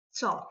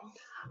So,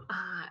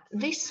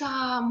 these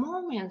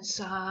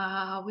moments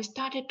we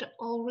started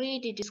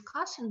already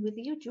discussing with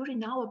you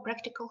during our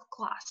practical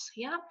class,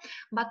 yeah?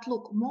 But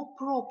look, more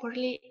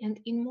properly and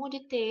in more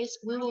details,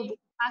 we will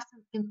discuss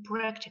in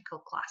practical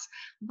class.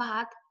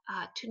 But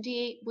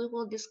today we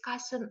will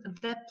discuss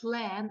the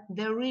plan,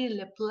 the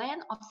real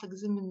plan of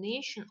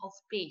examination of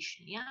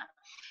patient, yeah?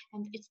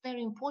 And it's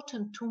very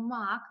important to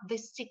mark the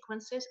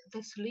sequences,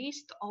 this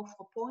list of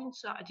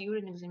points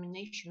during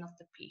examination of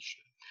the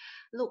patient.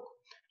 Look,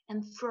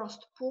 and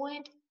first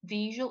point,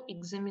 visual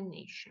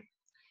examination.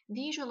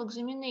 Visual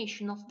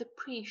examination of the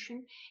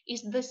patient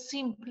is the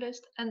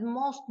simplest and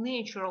most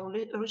natural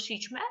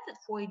research method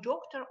for a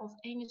doctor of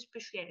any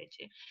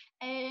specialty.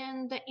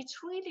 And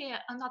it's really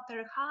not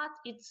very hard,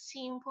 it's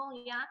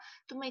simple, yeah,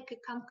 to make a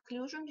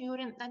conclusion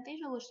during a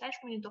visual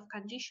assessment of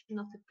condition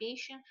of the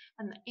patient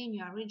and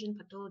any origin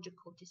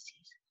pathological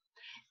disease.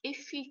 A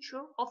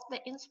feature of the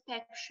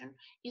inspection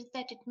is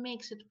that it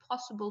makes it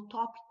possible to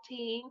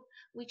obtain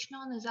which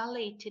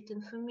non-isolated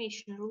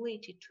information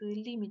related to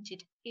a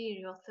limited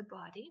area of the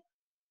body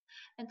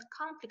and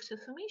complex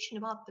information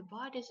about the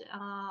body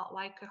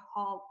like a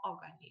whole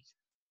organism.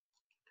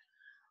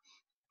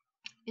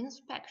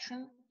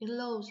 Inspection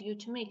allows you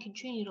to make a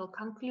general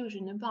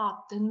conclusion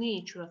about the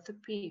nature of the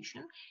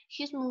patient,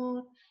 his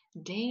mood,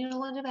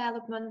 general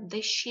development,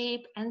 the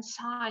shape and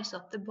size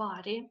of the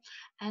body,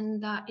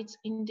 and its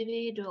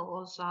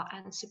individuals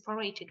and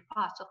separated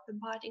parts of the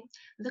body,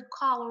 the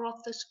color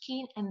of the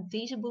skin, and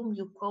visible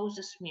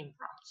mucosous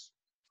membranes.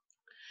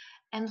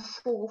 And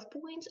fourth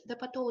point, the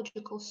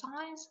pathological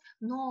signs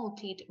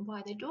noted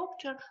by the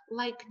doctor,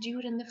 like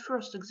during the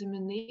first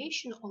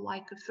examination or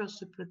like a first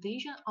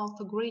supervision, are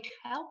of great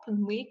help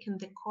in making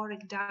the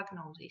correct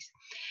diagnosis.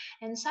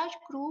 And such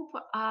group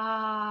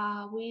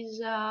with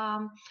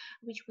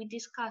which we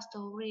discussed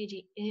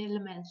already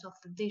elements of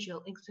the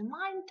visual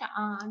examined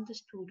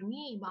understood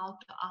me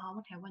about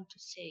what I want to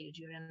say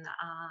during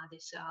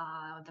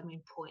the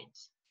main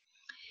points.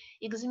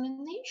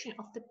 Examination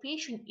of the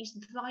patient is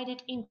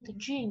divided into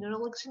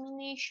general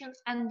examination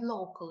and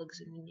local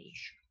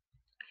examination.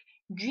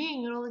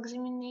 General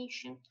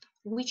examination,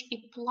 which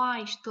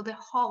applies to the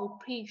whole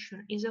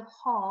patient as a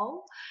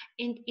whole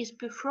and is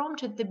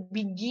performed at the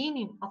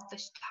beginning of the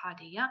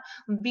study,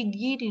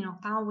 beginning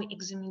of our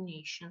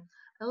examination.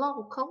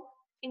 Local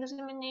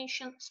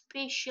examination,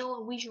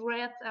 special, which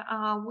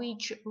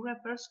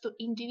refers to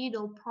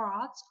individual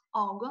parts,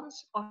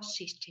 organs, or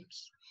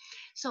systems.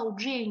 So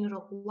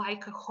general,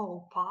 like a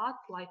whole part,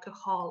 like a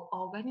whole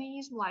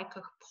organism, like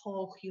a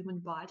whole human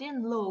body,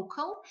 and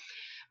local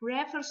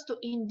refers to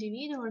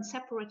individual and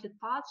separated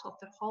parts of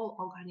the whole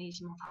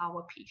organism of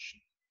our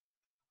patient.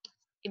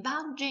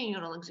 About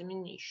general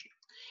examination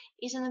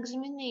is an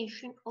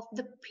examination of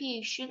the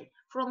patient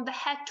from the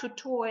head to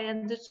toe,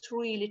 and that's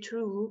really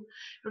true,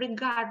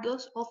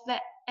 regardless of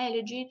the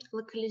alleged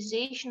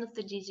localization of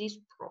the disease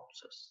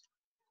process.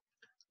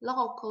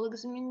 Local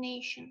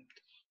examination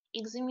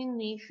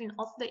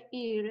of the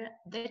area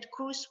that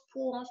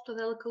corresponds to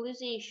the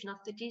localization of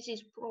the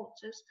disease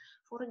process.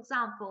 For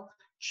example,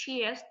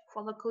 chest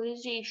for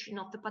localization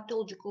of the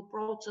pathological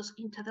process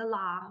into the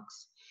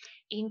lungs,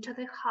 into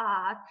the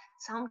heart,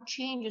 some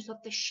changes of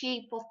the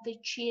shape of the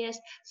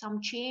chest, some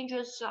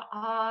changes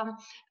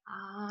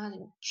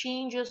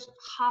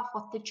half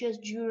of the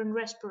chest during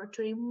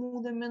respiratory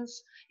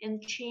movements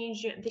and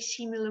change the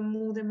similar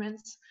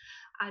movements.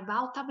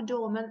 About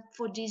abdomen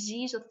for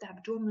disease of the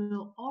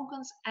abdominal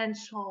organs and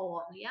so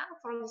on. Yeah,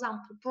 for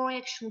example,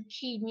 projection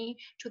kidney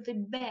to the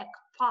back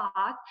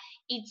part,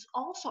 it's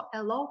also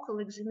a local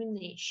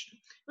examination.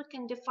 We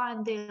can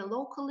define the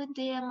local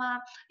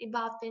edema,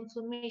 about the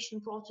inflammation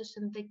process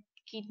in the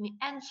kidney,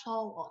 and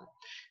so on.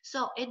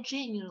 So a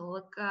general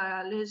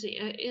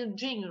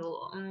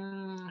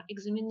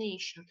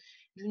examination,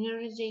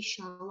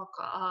 generalization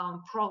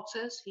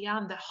process, yeah,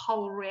 the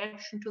whole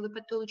reaction to the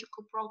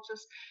pathological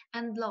process,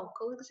 and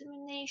local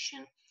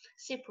examination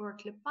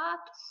separately part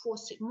for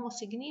more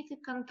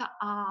significant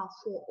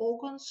for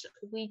organs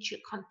which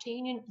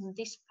containing in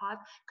this part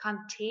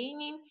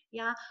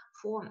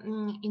for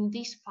in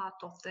this part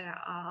of the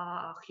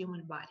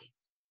human body.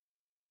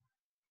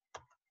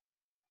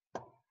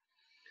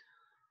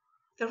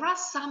 There are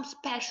some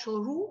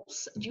special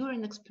rules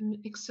during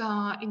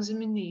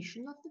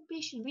examination of the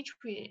patient which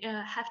we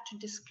have to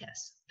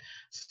discuss.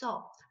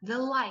 So, the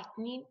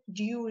lighting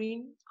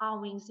during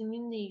our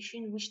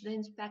examination, which the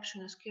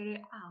inspection is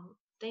carried out.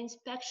 The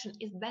inspection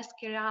is best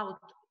carried out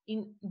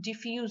in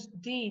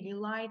diffused daily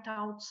light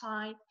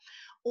outside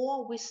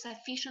or with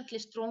sufficiently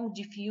strong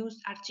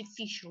diffused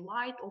artificial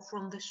light or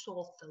from the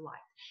source of the light.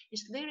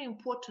 It's very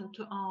important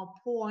to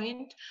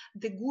point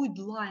the good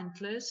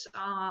lightness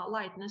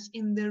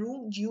in the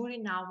room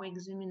during our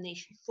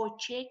examination for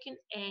checking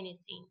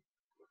anything.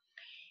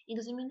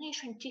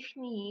 Examination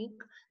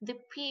technique, the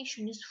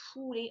patient is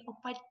fully or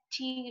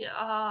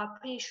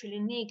partially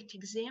naked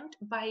examined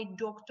by a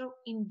doctor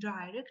in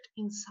direct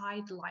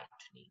inside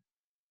lighting.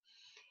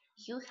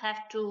 You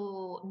have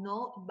to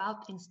know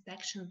about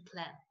inspection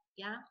plan.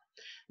 Yeah,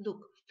 look,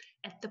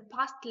 At the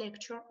past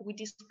lecture, we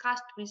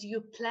discussed with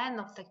you plan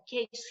of the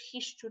case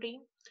history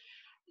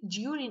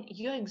during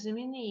your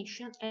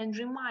examination and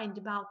remind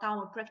about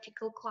our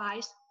practical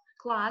class.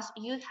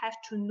 You have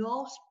to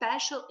know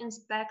special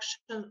inspection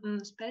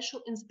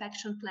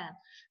plan,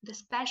 the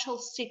special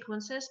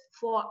sequences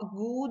for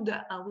good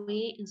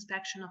way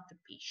inspection of the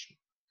patient.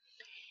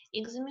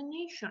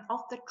 Examination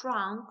of the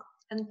trunk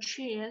and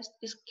chest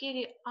is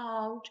carried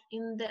out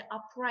in the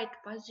upright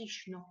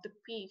position of the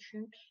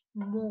patient,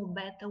 more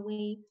better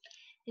way.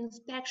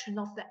 Inspection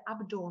of the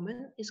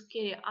abdomen is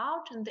carried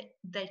out in the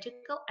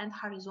vertical and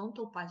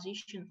horizontal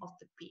position of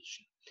the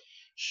patient.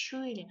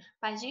 Surely,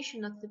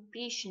 position of the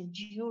patient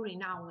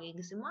during our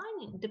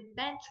examining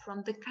depends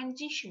from the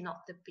condition of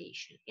the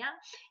patient. Yeah,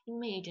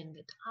 imagine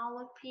that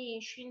our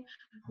patient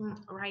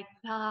right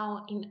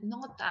now in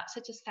not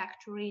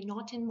satisfactory,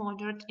 not in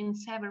moderate, in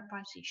severe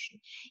position.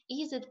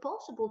 Is it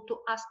possible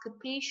to ask a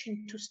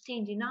patient to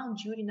standing out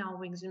during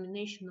our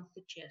examination of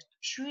the chest?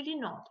 Surely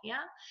not.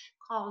 Yeah,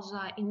 because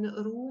in the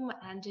room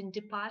and in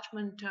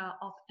department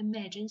of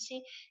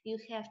emergency, you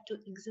have to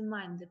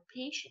examine the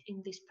patient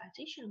in this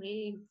position where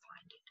you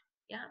find it.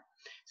 Yeah,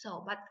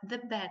 so but the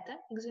better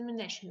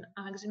examination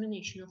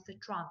of the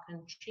trunk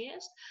and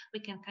chest, we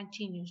can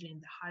continuously in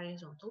the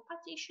horizontal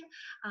position.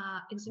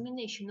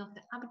 Examination of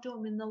the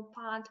abdominal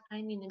part,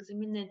 I mean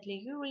examining the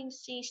urine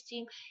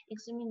system,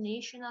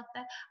 examination of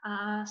the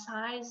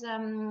size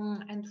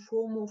and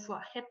form of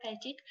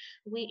hepatic,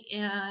 we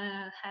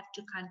have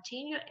to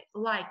continue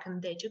like in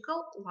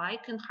vertical,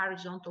 like in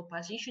horizontal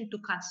position to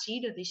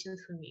consider this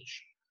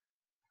information.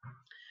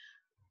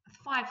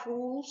 5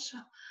 rules.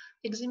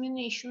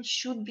 Examination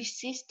should be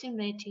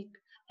systematic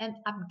and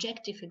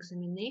objective.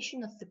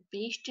 Examination of the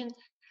patient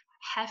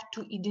have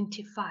to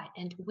identify,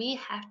 and we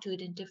have to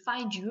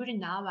identify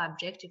during our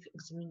objective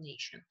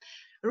examination.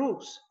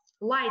 Rules: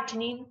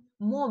 lightening,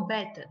 more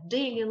better,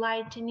 daily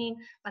lightening,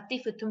 but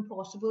if it's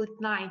impossible at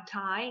night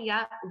time,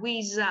 yeah,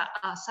 with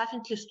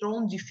sufficiently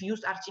strong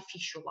diffused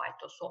artificial light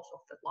or source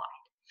of the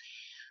light.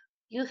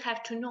 You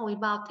have to know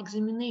about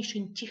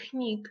examination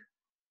technique.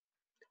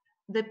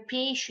 The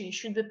patient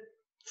should be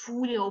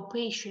fully or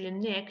partially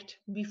naked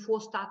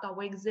before start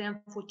our exam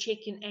for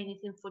checking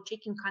anything, for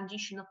checking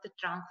condition of the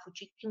trunk, for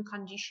checking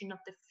condition of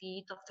the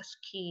feet, of the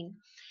skin.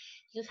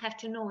 You have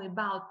to know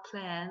about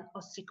plan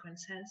or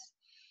sequences.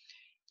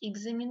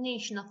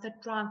 Examination of the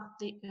trunk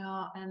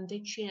and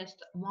the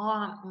chest,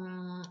 more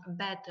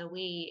better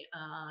way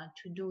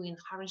to do in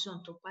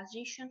horizontal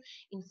position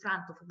in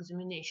front of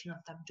examination of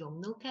the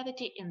abdominal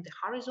cavity in the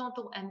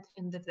horizontal and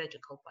in the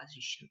vertical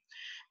position.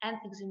 And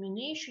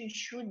examination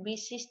should be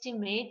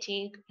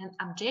systematic and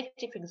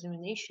objective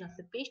examination of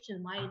the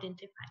patient might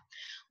identify.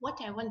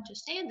 What I want to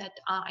say that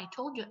I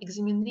told you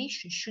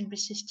examination should be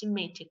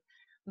systematic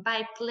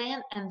by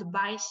plan and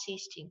by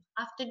system.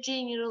 After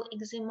general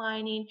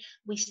examining,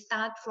 we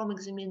start from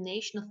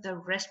examination of the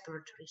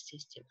respiratory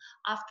system.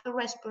 After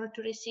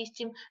respiratory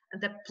system,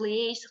 the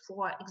place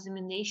for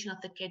examination of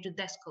the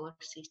cardiovascular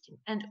system,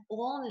 and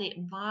only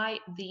by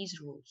these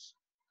rules.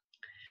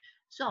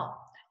 So,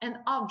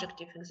 an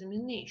objective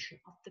examination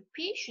of the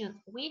patient,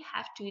 we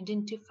have to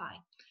identify,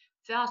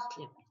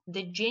 firstly,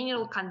 the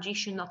general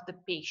condition of the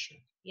patient,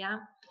 yeah?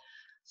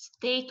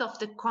 State of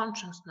the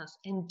consciousness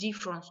and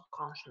difference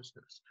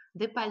consciousness,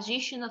 the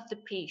position of the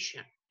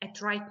patient at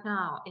right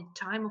now, at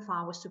time of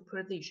our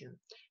supervision,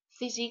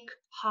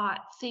 height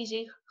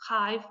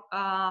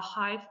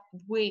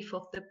weight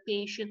of the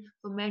patient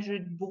for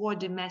measured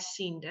body mass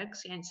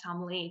index, and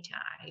some later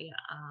I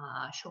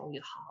show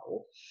you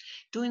how.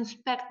 To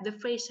inspect the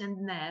face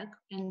and neck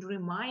and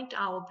remind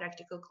our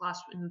practical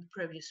class in the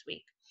previous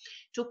week.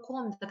 To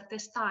conduct a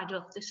study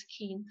of the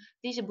skin,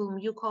 visible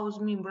mucous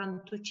membrane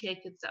to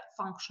check its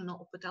functional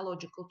or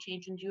pathological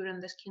change during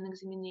the skin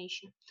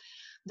examination.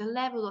 The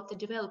level of the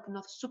development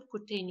of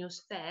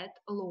subcutaneous fat,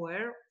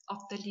 lower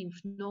of the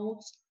lymph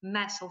nodes,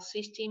 muscle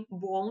system,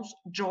 bones,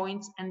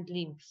 joints, and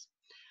limbs.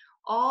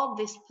 All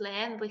this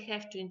plan, we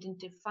have to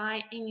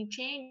identify any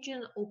change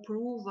or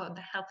prove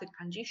the healthy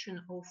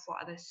condition of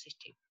the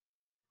system.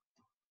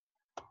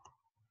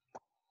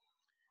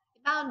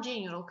 About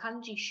general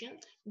condition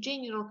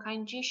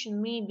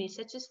may be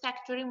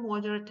satisfactory,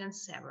 moderate, and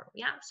severe.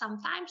 Yeah,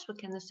 sometimes we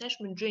can assess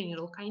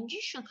general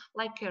condition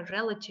like a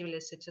relatively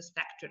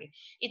satisfactory.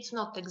 It's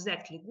not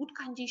exactly good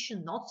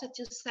condition, not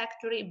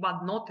satisfactory,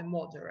 but not a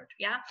moderate.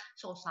 Yeah,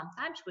 so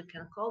sometimes we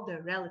can call the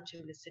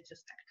relatively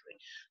satisfactory.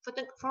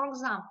 For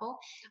example,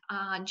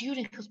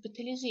 during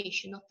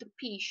hospitalization of the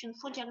patient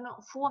for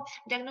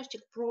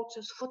diagnostic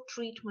process, for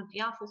treatment,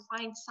 yeah, for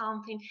find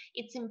something,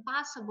 it's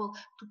impossible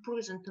to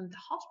present in the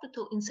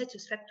hospital in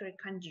satisfactory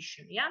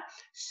condition. Yeah,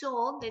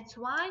 so that's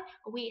why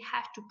we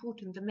have to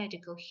put in the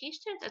medical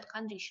history that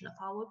condition of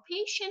our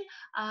patient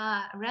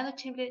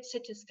relatively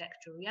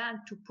satisfactory, yeah,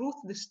 to prove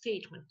the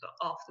statement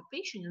of the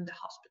patient in the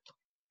hospital.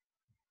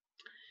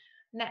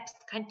 Next,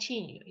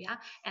 continue, yeah,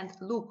 and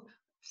look,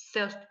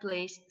 first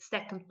place,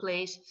 second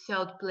place,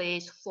 third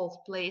place,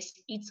 fourth place.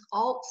 It's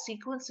all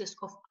sequences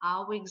of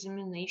our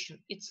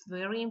examination. It's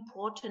very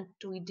important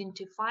to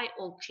identify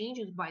all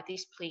changes by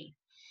this play.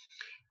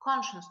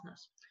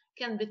 Consciousness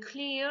can be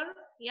clear,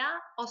 yeah,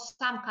 or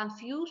some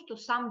confused or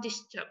some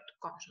disturbed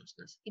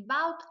consciousness.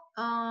 About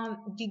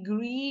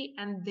degree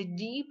and the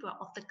deeper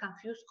of the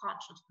confused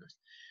consciousness.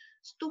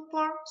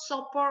 Stupor,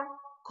 sopor,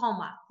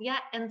 coma, yeah,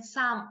 and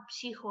some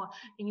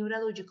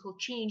psychoneurological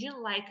changes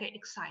like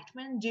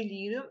excitement,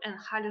 delirium, and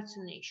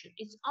hallucination.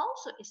 It's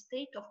also a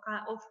state of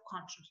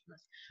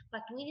consciousness.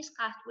 But we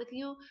discussed with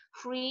you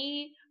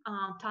three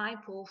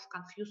type of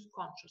confused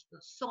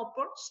consciousness: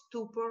 sopor,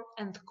 stupor,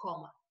 and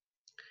coma.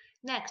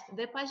 Next,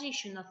 the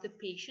position of the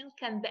patient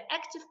can be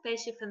active,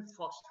 passive, and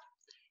forced.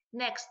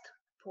 Next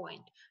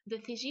point, the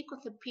physique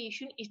of the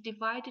patient is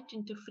divided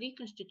into three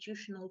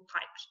constitutional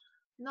types: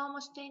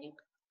 nomosthenic,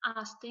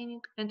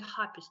 asthenic, and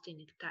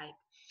hyposthenic type.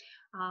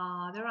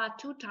 There are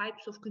two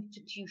types of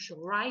constitution,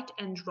 right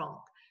and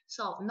wrong.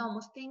 So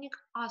nomosthenic,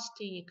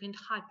 asthenic, and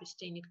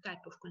hyposthenic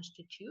type of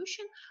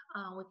constitution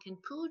we can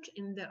put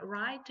in the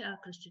right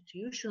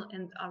constitution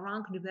and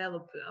wrong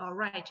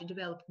right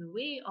development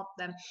way of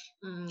the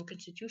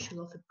constitution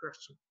of a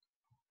person.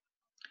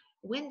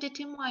 When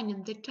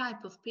determining the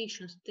type of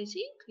patient's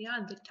disease,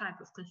 yeah, the type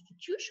of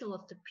constitution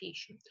of the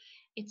patient,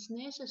 it's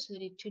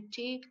necessary to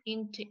take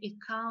into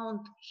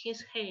account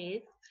his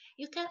health.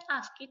 You can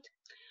ask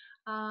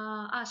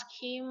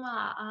him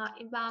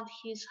about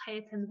his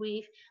height and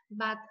weight,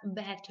 but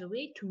better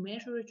way to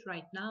measure it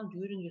right now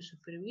during your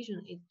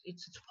supervision,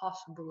 it's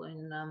possible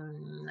in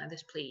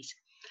this place.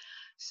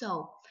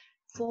 So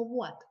for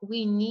what?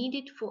 We need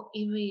it for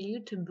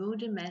evaluate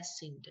body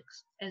mass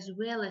index, as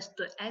well as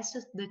to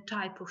assess the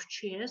type of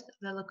chest,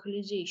 the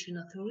localization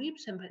of the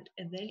ribs, and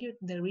evaluate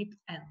the rib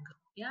angle.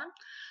 Yeah.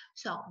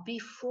 So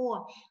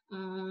before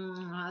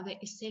the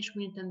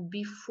assessment and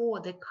before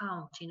the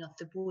counting of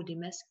the body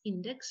mass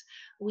index,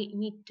 we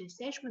need to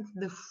assessment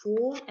the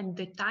form and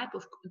the type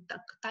of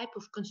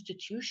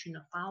constitution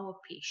of our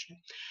patient.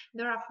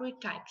 There are three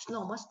types: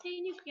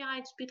 nomosthenic, yeah,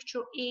 it's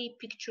picture A;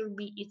 picture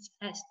B, it's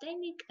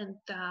asthenic; and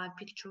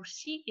picture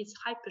C, it's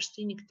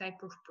hypersthenic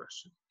type of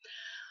person.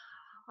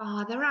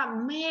 There are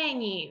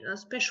many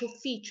special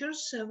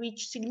features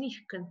which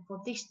significant for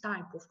this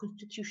type of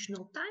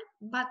constitutional type,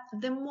 but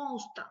the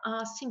most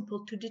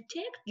simple to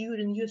detect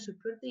during your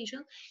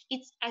supervision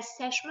is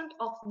assessment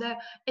of the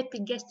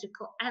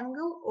epigastrical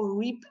angle or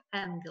rib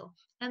angle.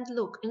 And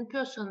look, in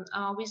person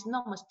with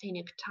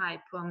nomosthenic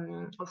type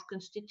of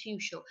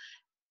constitution,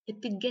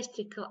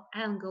 epigastrical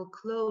angle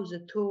closer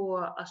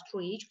to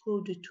straight,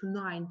 closer to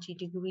 90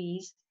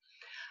 degrees.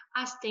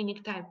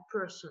 Asthenic type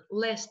person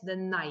less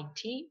than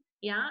 90,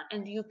 yeah,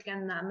 and you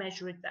can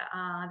measure it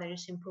very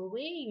simple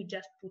way. You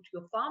just put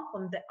your thumb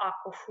on the arc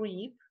of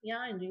rib,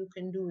 yeah, and you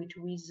can do it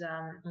with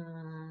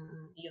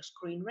your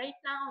screen right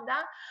now,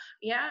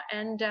 yeah,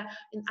 and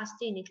in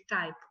asthenic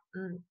type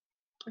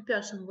a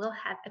person will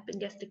have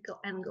epigastrical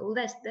angle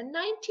less than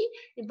 90,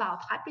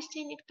 about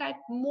hypersthenic type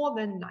more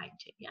than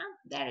 90, yeah,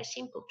 very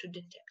simple to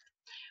detect.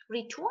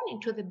 Returning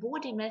to the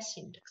body mass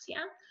index,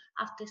 yeah,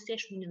 after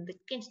assessing the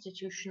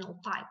constitutional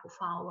type of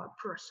our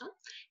person,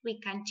 we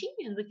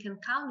continue and we can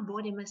count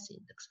body mass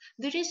index.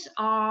 There is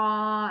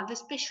the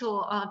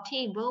special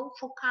table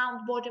for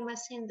count body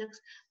mass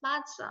index,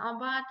 but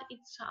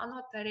it's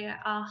not very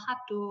hard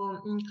to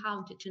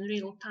count it in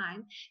real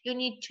time. You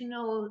need to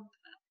know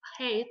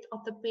height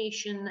of the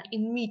patient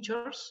in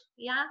meters,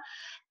 yeah,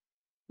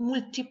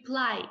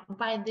 multiply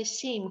by the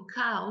same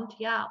count,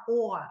 yeah,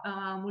 or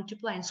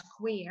multiply in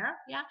square,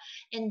 yeah,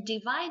 and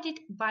divide it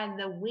by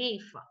the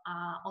weight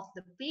of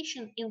the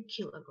patient in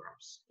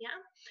kilograms,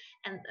 yeah.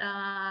 And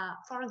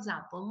for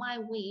example, my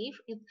weight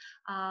is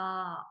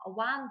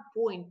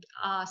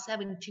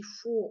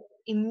 1.74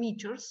 in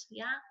meters,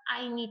 yeah.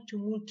 I need to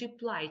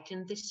multiply it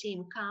in the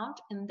same count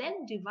and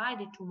then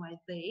divide it to my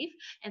weight,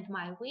 and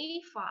my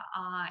weight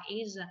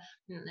is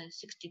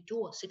 62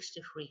 or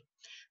 63.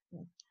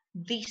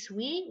 This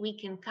way we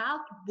can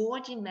count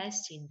body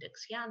mass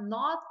index, yeah,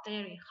 not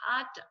very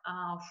hard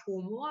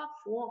formula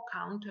for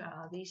count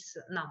this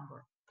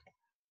number.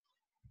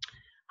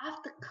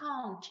 After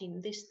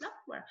counting this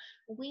number,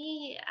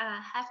 we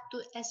have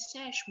to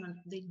assessment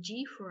the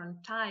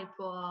different type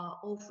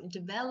of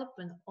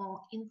development,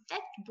 or in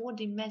fact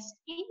body mass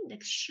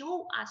index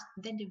show us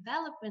the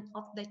development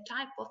of the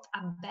type of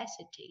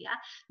obesity, yeah,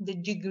 the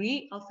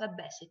degree of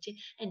obesity,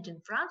 and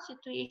in front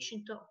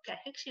situation to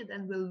cachexia,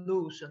 then we'll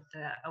lose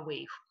the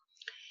wave.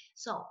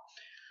 So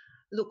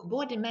look,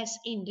 body mass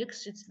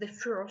index, it's the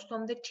first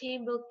on the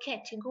table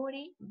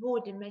category.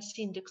 Body mass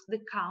index, the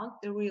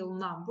count, the real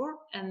number,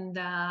 and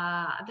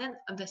then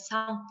the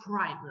some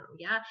primary,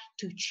 yeah,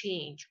 to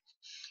change.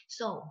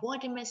 So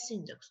body mass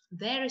index,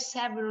 very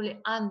severely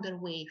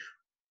underweight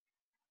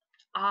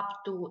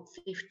up to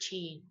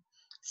 15,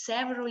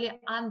 severely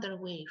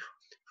underweight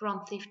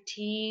from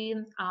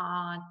 15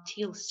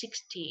 till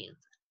 16,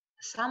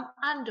 some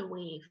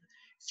underweight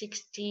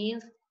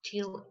 16th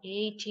till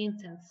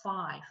 18th and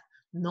 5.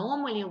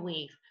 Normally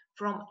weight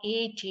from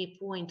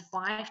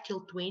 80.5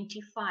 till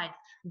 25,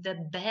 the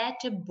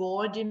better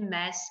body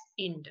mass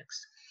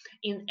index,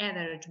 in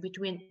average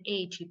between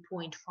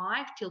 80.5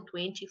 till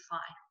 25.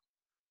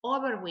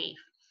 Overweight.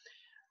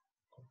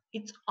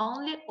 It's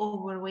only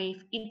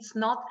overweight. It's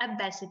not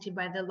obesity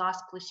by the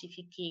last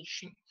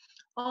classification.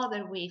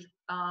 Overweight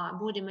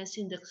body mass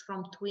index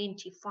from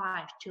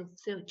 25 till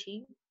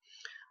 30.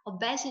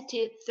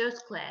 Obesity third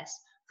class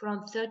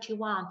from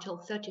 31 till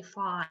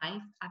 35,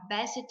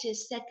 obesity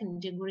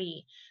second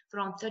degree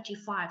from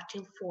 35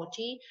 till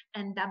 40,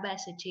 and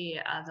obesity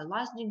the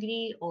last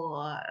degree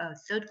or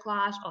third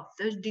class or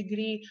third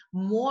degree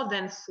more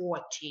than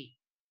 40.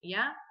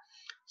 Yeah.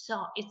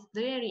 So it's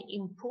very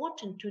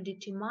important to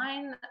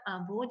determine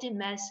body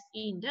mass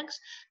index,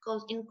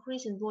 because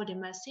increasing body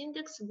mass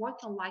index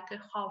working like a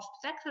host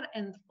factor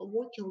and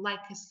working like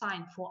a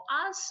sign for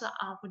us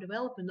for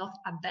development of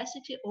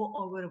obesity or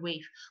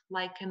overweight,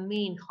 like a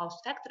main host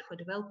factor for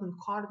developing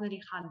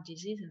coronary heart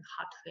disease and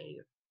heart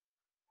failure.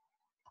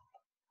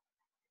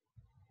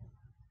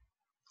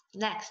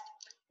 Next,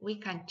 we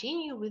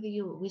continue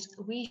with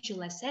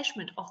visual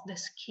assessment of the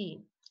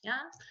skin. Yeah,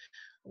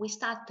 we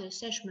start the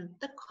assessment.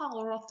 The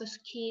color of the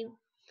skin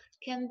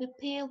can be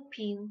pale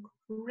pink,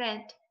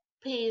 red,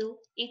 pale,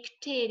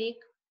 ecstatic,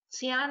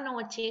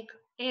 cyanotic,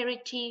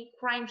 erythritol,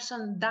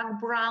 crimson, dark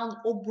brown,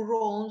 or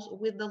bronze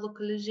with the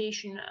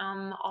localization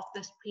of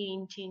this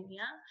painting.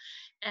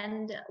 Yeah,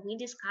 and we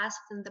discussed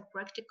in the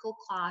practical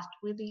class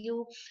with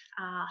you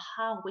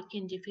how we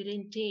can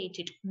differentiate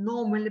it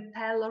normally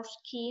pale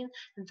skin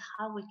and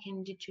how we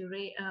can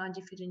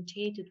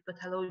differentiate it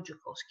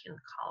pathological skin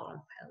color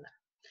and pallor.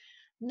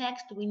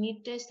 Next, we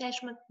need the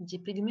assessment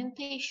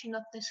depigmentation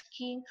of the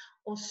skin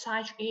or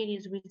such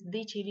areas with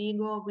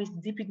vitiligo, with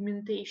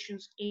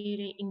depigmentations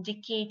area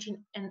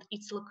indicating and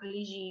its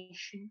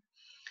localization.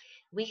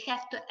 We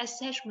have the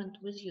assessment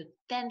with you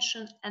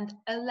tension and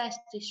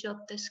elasticity of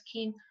the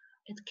skin.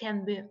 It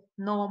can be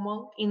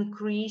normal,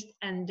 increased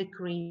and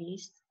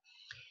decreased.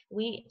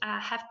 We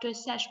have to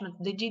assessment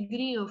the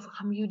degree of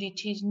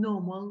humidity is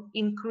normal,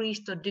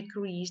 increased or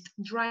decreased,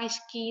 dry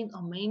skin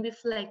or maybe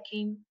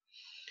flaking.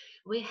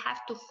 We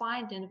have to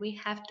find and we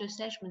have to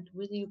assessment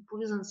whether you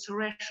present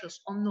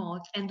rashes or not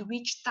and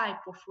which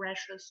type of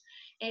rashes: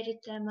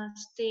 erythema,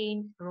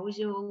 stain,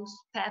 roseoles,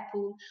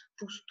 papule,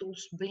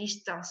 pustules,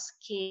 blisters,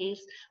 scales.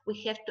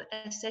 We have to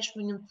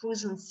assessment and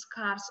present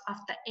scars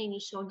after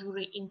any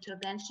surgery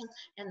intervention,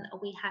 and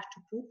we have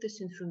to put this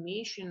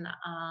information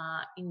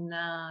in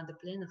the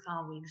plan of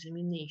our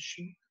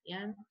examination.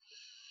 Yeah.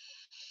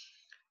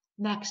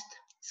 Next,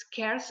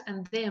 scars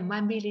and their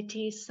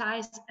mobility,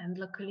 size and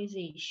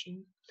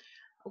localization.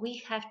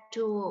 We have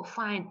to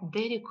find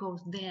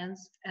varicose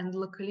dens and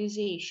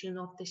localization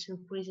of this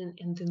increasing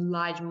and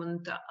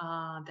enlargement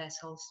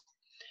vessels.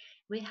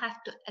 We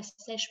have to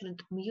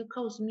assessment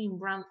mucous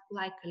membrane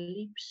like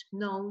lips,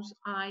 nose,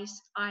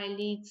 eyes,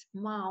 eyelids,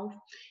 mouth.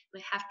 We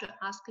have to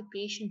ask a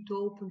patient to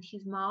open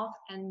his mouth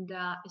and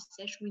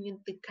assessment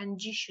the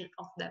condition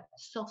of the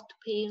soft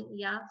pale,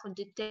 yeah, for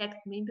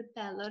detect maybe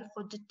pallor,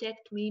 for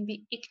detect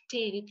maybe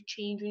ectatic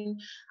changing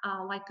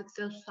like a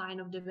first sign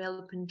of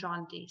developing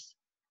jaundice.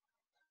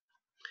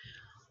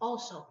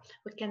 Also,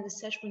 we can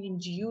assess when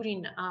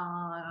during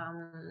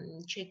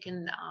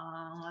checking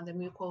the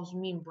mucous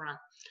membrane.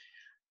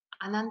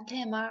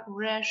 Ananthema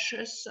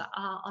rashes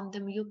on the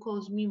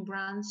mucous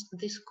membranes,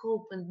 the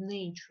scope and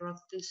nature of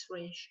this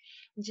rash.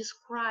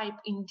 Describe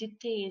in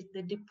detail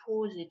the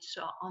deposits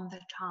on the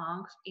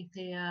tongues, if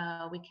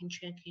we can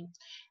check it.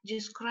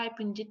 Describe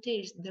in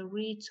details the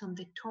reeds on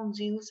the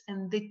tonsils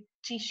and the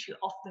tissue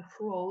of the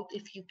throat,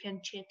 if you can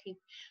check it.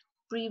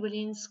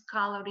 Prevalence,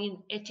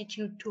 coloring,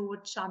 attitude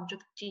towards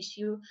subject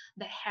tissue,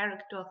 the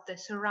character of the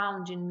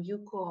surrounding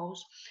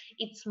mucous.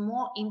 It's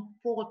more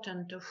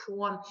important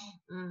for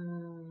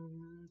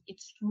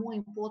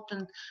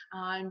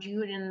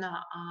during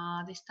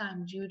this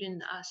time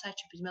during such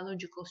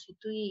epidemiological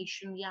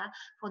situation, yeah,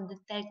 for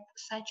detect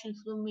such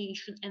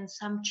inflammation and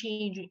some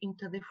change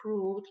into the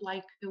throat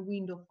like a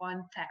window for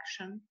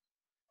infection.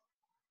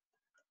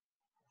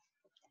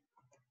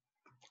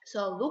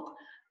 So look,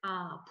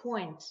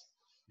 points.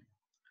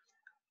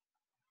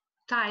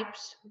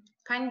 Types,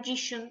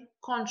 condition,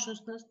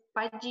 consciousness,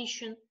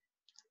 position,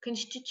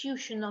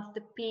 constitution of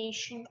the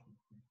patient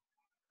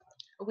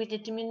with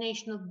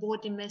determination of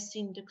body mass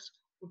index,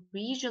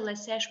 visual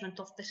assessment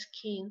of the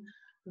skin,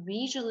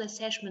 visual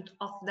assessment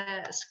of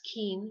the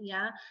skin,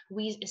 yeah,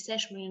 with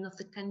assessment of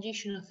the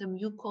condition of the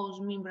mucous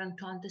membrane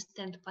to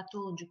understand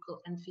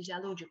pathological and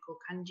physiological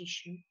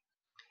condition.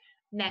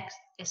 Next,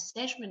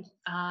 assessment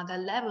the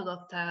level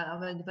of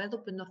the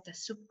development of the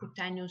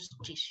subcutaneous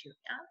tissue.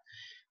 Yeah?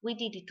 We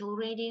did it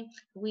already.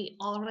 We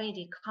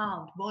already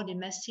count body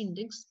mass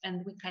index,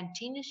 and we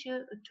continue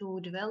to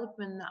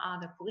development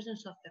the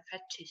presence of the fat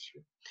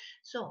tissue.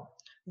 So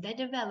the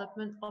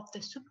development of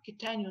the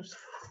subcutaneous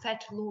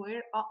fat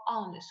layer or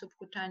only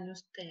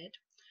subcutaneous fat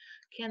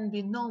can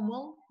be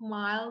normal,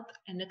 mild,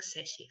 and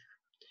excessive.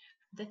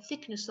 The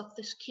thickness of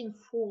the skin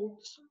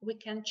folds we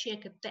can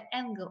check at the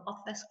angle of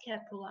the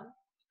scapula.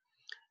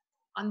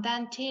 On the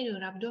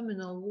anterior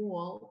abdominal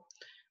wall,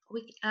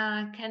 we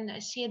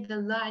can see the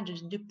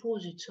largest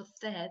deposits of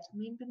fat,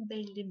 maybe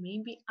belly,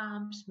 maybe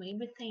arms,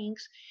 maybe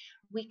things.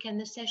 We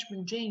can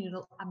assessment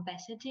general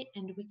obesity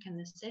and we can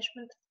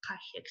assessment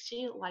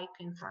cachexia like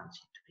in front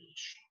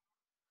situation.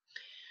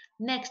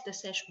 Next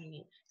assessment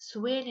is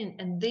swelling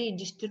and their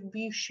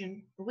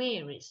distribution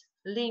varies.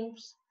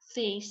 Limbs,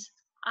 face,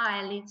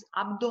 eyelids,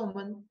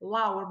 abdomen,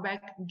 lower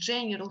back,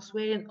 general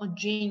swelling or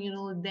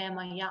general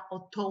edema, yeah,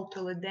 or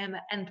total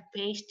edema, and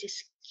pasty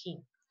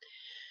skin.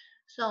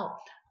 So,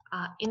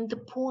 in the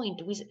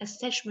point with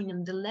assessment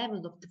of the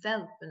level of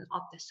development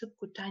of the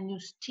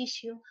subcutaneous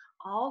tissue,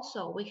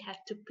 also we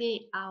have to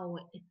pay our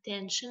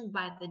attention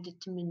by the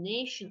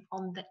determination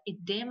on the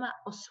edema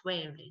or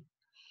swelling.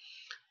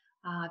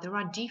 There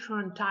are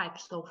different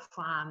types of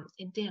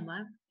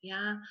edema,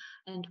 yeah,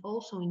 and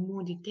also in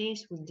more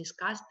details we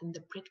discussed in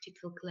the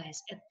practical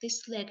class. At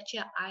this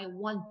lecture, I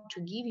want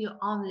to give you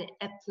only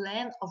a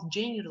plan of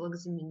general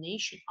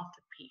examination of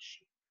the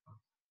patient.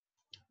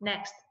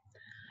 Next,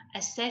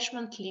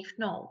 assessment lymph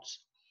nodes.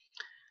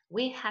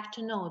 We have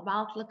to know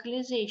about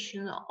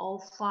localization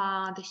of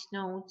these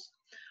nodes: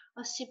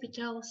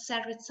 occipital,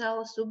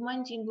 cervical,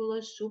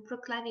 submandibular,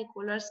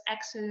 supraclavicular,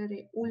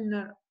 axillary,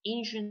 ulnar,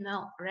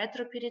 inguinal,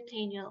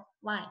 retroperitoneal.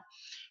 Why?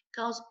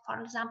 Because,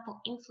 for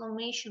example,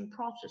 inflammation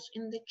process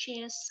in the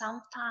chest,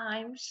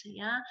 sometimes,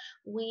 yeah,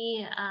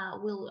 we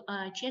will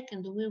check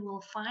and we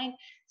will find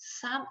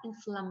some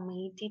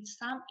inflamed,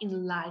 some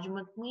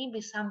enlargement,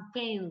 maybe some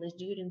painless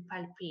during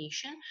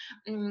palpation,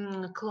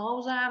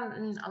 closer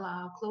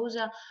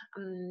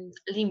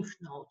lymph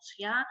nodes,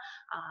 yeah,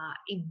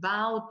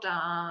 about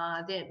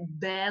the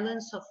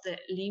balance of the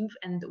lymph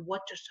and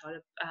water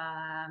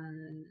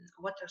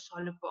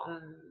soluble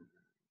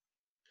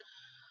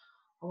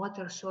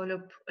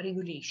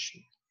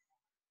regulation.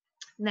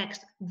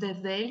 Next, the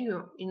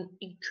value in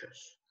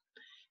eachus.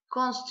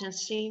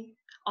 Constancy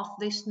of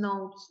these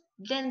nodes,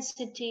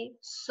 density,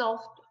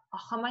 soft or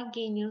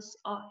homogeneous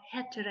or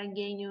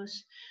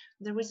heterogeneous.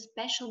 There is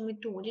special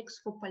methodics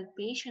for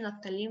palpation of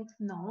the lymph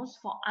nodes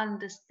for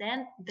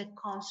understand the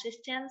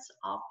consistency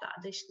of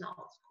these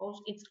nodes,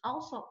 because it's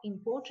also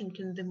important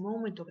in the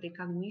moment of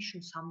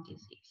recognition some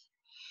disease.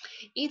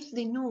 If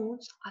the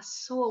nodes are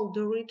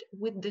soldered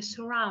with the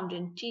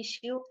surrounding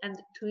tissue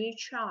and to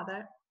each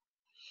other,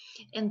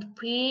 and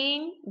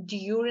pain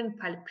during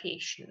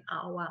palpation,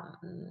 our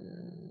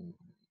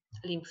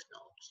lymph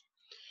nodes.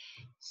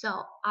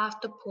 So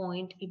after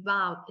point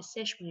about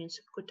assessment in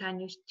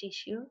subcutaneous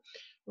tissue,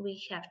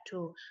 we have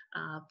to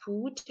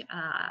put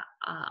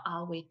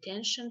our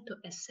attention to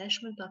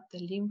assessment of the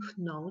lymph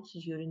nodes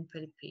during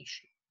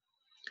palpation.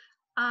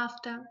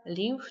 After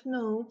lymph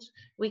nodes,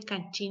 we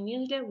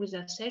continue with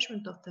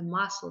assessment of the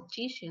muscle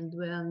tissue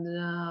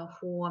and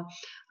for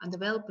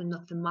development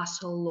of the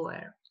muscle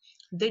lower.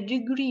 The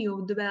degree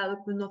of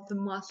development of the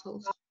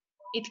muscles,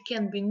 it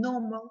can be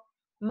normal,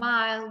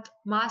 mild,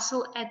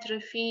 muscle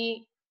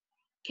atrophy,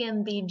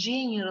 can be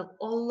general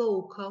or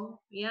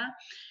local, yeah.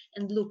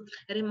 And look,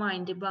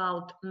 remind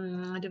about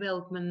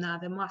development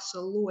of the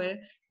muscle lower,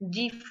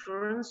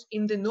 difference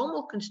in the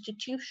normal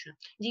constitution,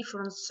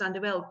 difference and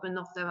development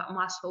of the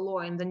muscle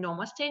lower in the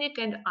normosthenic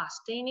and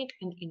asthenic,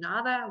 and in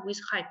other with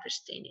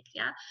hypersthenic,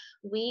 yeah.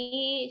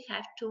 We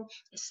have to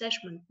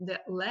assessment the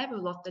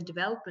level of the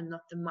development of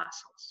the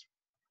muscles.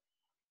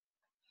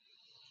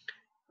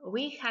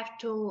 We have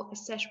to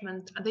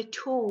assessment the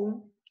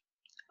tone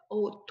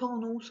or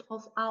tonus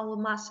of our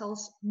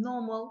muscles,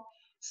 normal,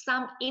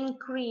 some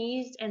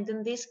increased, and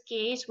in this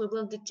case we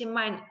will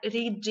determine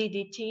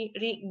rigidity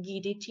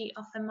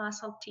of the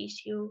muscle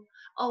tissue,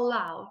 or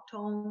low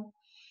tone,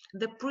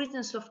 the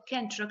presence of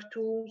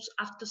contractures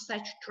after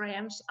such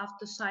tremors,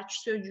 after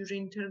such surgery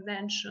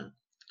intervention,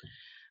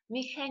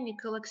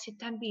 mechanical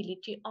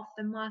excitability of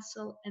the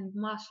muscle and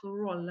muscle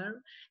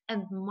roller,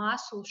 and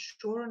muscle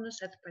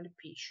soreness at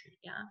palpation,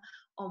 yeah,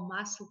 or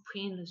muscle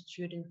painless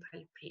during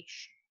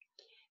palpation.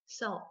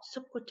 So,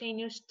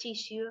 subcutaneous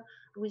tissue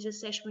with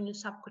assessment of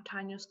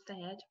subcutaneous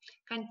fat,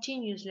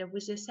 continuously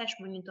with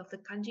assessment of the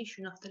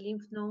condition of the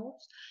lymph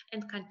nodes,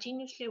 and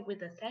continuously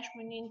with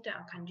assessment in the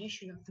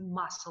condition of the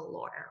muscle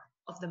lower,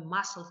 of the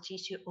muscle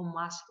tissue or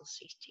muscle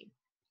system.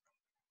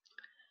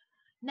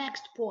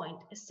 Next point,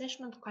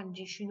 assessment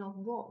condition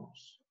of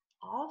bones.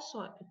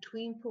 Also too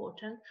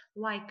important,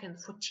 like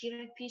for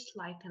therapies,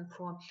 like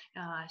for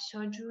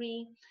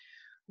surgery,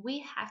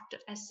 we have to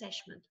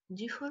assessment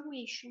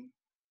deformation,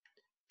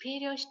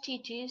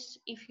 periostitis,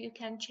 if you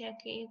can check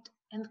it,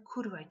 and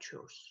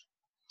curvatures.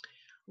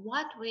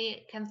 What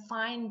we can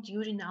find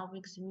during our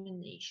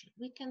examination?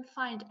 We can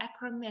find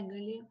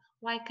acromegaly,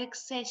 like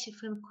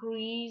excessive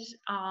increase,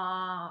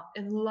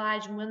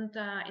 enlargement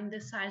in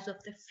the size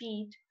of the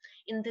feet,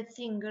 in the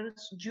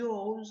fingers,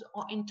 jaws,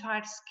 or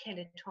entire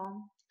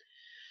skeleton.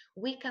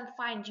 We can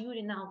find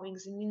during our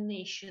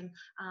examination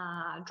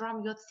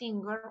drum your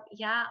finger,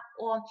 yeah,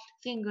 or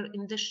finger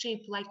in the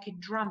shape like a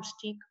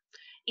drumstick,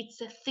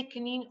 It's a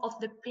thickening of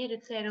the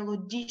peripheral or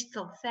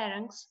distal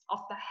pharynx of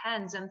the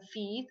hands and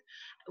feet,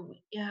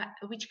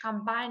 which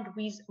combined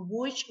with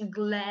watch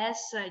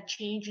glass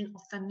changing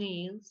of the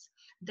nails,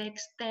 the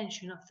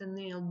extension of the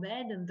nail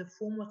bed and the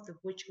form of the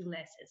watch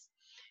glasses.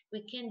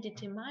 We can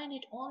determine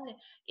it only.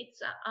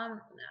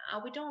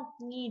 We don't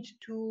need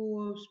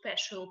to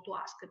special to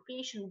ask a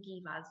patient,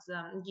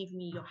 give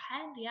me your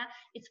hand. Yeah,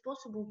 it's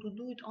possible to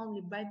do it only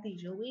by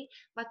visual way,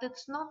 but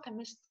it's not a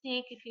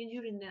mistake if you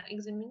during the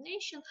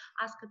examination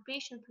ask a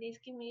patient, please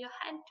give me your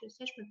hand to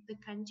assessment the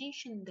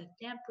condition, the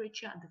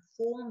temperature, the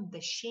form,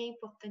 the shape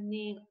of the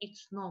nail.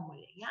 It's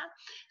normally, yeah.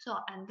 So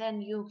and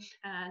then you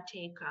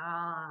take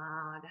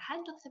the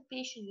hand of the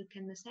patient, you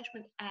can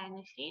assessment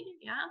anything,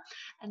 yeah,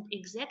 and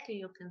exactly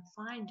you can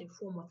find the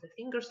form of the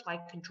fingers like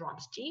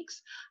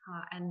drumsticks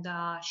and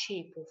the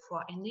shape of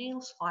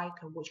nails like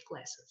watch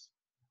glasses.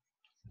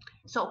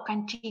 So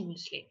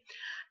continuously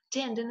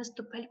tenderness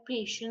to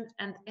palpation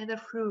and other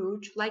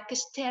fluid like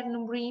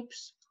sternum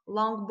ribs,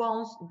 long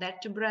bones,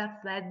 vertebrae,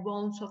 flat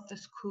bones of the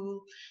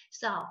skull.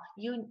 So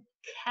you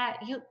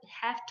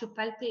have to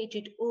palpate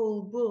it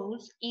all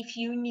bones if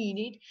you need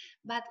it,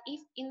 but if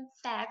in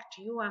fact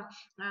you are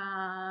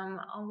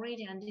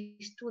already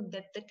understood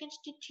that the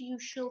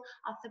constitution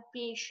of the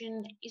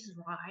patient is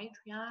right,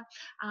 yeah,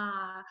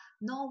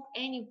 no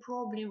any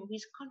problem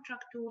with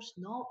contractures,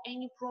 no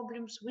any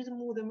problems with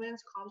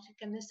movements, how you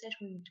can assess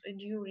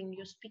during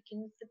your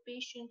speaking with the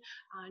patient,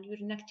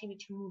 during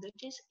activity move that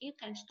is, you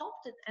can stop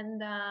it and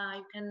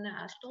you can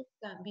stop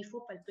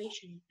before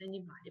palpation with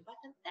anybody, but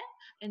in fact,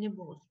 any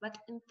both, but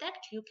in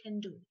fact you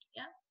can do it,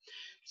 yeah.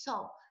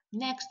 So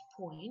next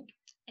point,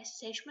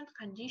 assessment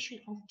condition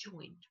of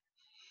joint.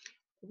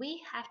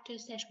 We have to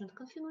assessment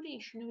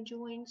configuration of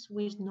joints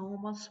with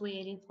normal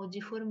swelling or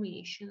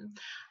deformation.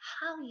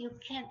 How you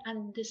can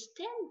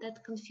understand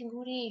that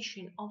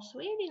configuration of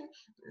swelling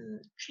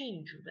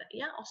change,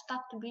 yeah, or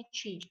start to be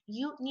changed?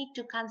 You need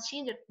to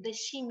consider the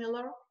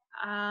similar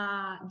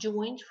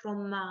joint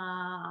from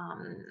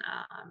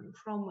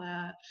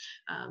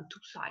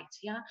two sides,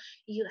 yeah.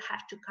 You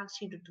have to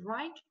consider the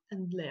right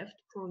and left,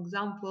 for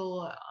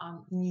example,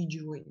 knee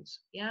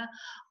joints, yeah,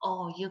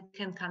 or you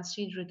can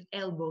consider it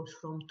elbows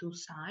from two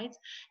sides,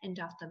 and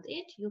after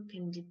that you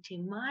can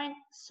determine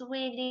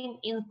swelling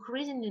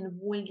increasing in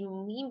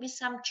volume, maybe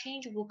some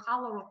changeable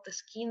color of the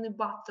skin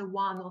above the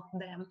one of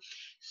them.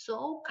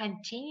 So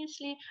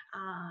continuously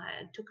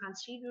to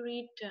consider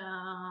it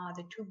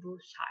the two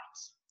both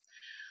sides.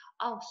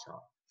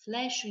 Also,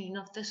 flashing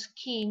of the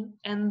skin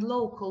and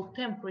local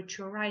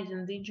temperature rise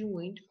in the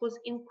joint, because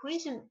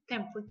increasing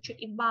temperature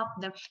above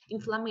the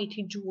inflamed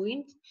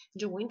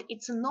joint,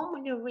 it's a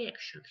normal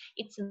reaction.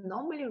 It's a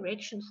normal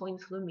reaction for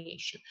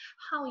inflammation.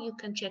 How you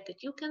can check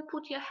it? You can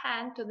put your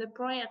hand to the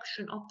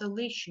projection of the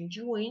lesion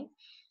joint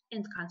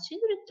and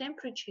consider the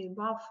temperature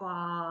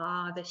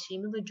above the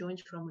similar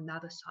joints from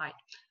another side.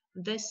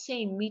 The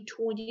same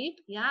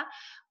methodic, yeah,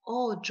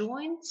 all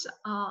joints,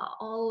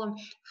 all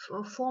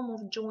form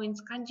of joints,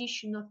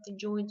 condition of the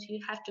joints, you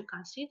have to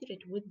consider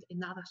it with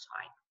another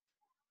side.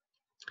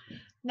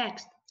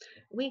 Next,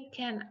 we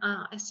can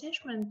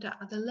assessment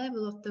the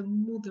level of the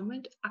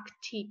movement,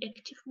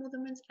 active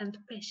movements and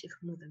passive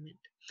movement.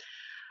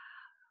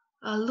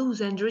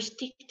 Loose and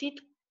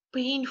restricted,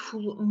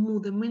 painful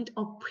movement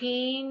or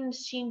pain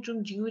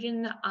syndrome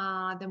during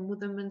the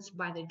movements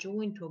by the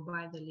joint or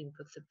by the limb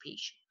of the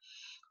patient.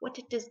 What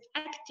it is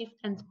active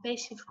and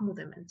passive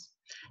movements.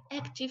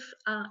 Active,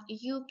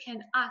 you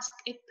can ask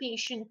a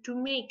patient to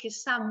make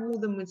some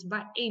movements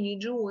by any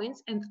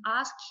joints and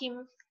ask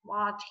him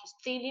what he's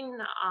feeling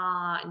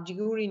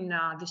during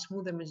this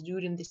movements,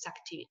 during this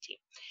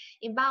activity.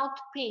 About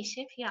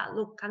passive, yeah,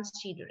 look,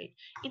 consider it.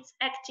 It's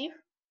active.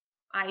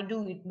 I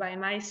do it by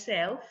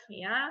myself,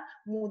 yeah,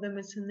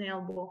 movements in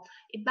elbow.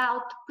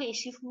 About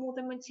passive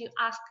movements, you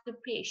ask the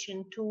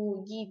patient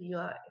to give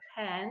your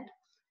hand,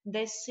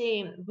 the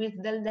same with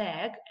the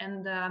leg,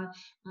 and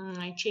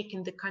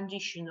checking the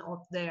condition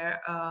of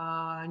their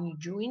knee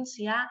joints,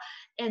 yeah,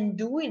 and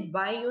do it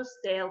by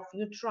yourself.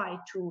 You try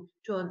to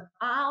turn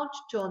out,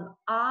 turn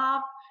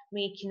up,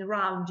 making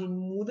rounding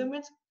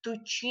movements to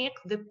check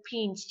the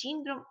pain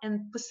syndrome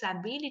and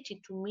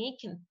possibility to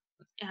making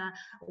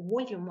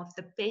volume of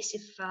the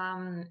passive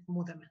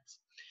movements.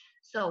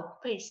 So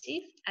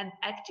passive and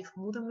active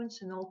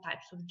movements in all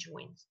types of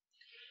joints.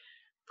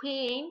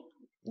 Pain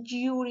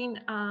during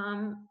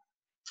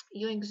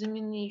your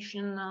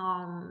examination,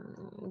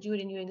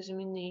 during your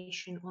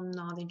examination on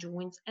the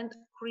joints, and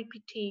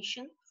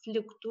crepitation,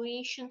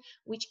 fluctuation,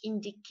 which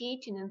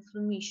indicate an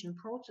inflammation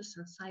process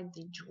inside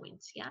the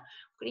joints. Yeah,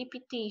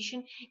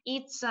 crepitation,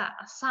 it's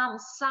some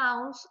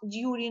sounds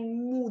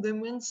during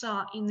movements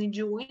in the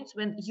joints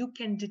when you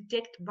can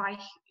detect by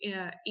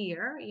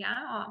ear.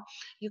 Yeah,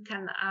 you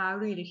can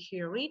really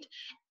hear it.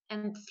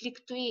 And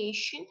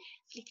fluctuation,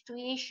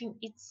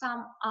 it's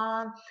some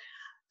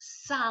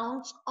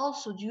sounds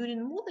also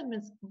during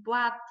movements,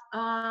 but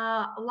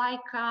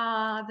like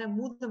the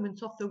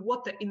movements of the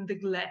water in the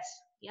glass,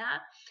 yeah,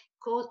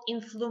 because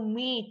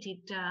inflamed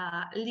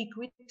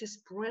liquid is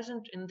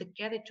present in the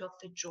cavity of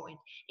the joint.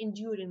 And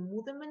during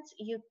movements,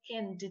 you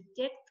can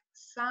detect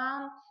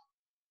some,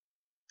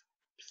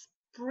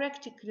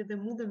 practically the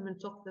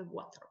movements of the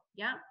water,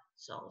 yeah?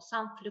 So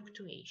some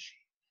fluctuation.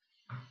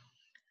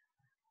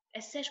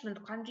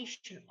 Assessment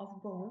condition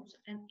of bones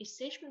and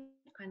assessment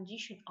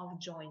condition of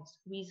joints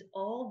with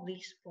all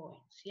these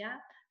points, yeah?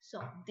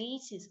 So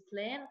this is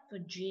plan for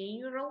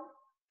general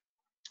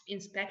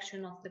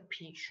inspection of the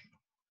patient.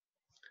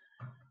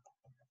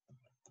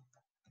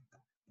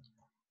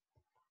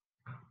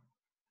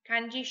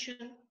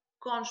 Condition,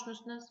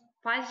 consciousness,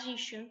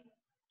 position,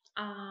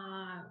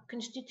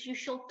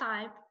 constitutional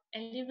type,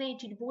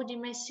 elevated body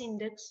mass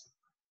index,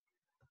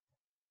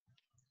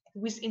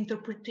 with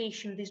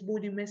interpretation this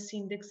body mass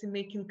index and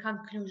making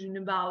conclusion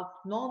about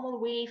normal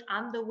weight,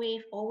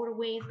 underweight,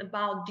 overweight,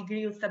 about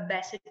degree of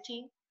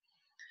obesity,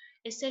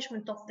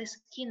 assessment of the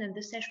skin and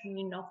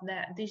assessment of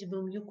the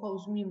visible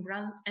mucous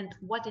membrane. And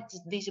what it is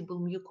visible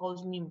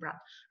mucous membrane?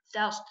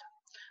 First,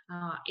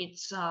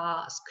 it's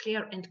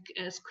sclera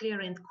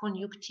and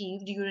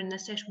conjunctive during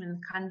assessment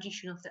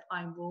condition of the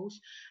eyeballs.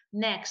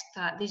 Next,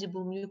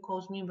 visible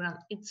mucous membrane,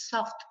 it's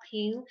soft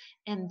pale.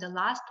 And the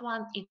last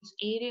one, it's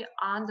area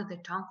under the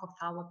tongue of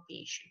our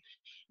patient.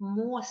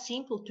 More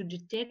simple to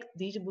detect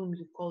visible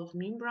mucous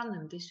membrane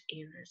in these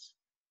areas.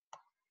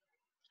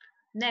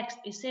 Next,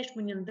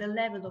 assessment on the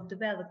level of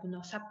development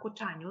of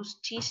subcutaneous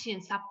tissue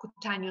and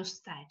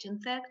subcutaneous fat, in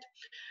fact.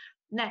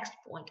 Next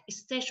point,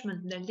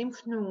 assessment the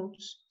lymph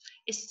nodes,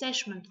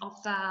 assessment of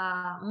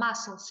the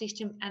muscle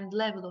system and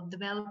level of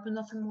development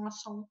of the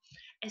muscle,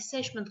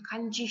 assessment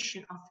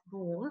condition of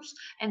bones,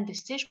 and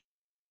assessment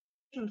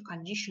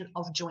condition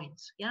of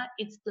joints. Yeah,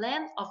 it's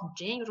plan of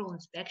general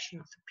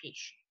inspection of the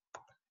patient.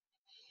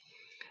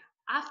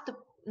 After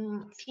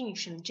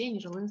finishing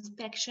general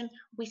inspection,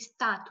 we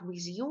start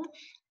with you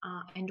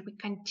and we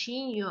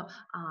continue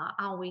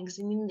our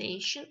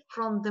examination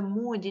from the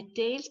more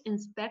detailed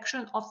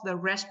inspection of the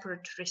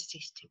respiratory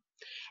system.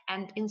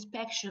 And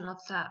inspection of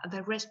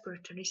the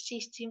respiratory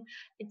system,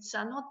 it's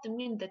not the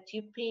mean that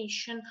your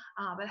patient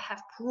will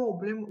have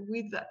problem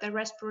with the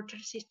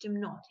respiratory system,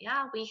 not.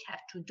 Yeah, we have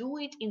to do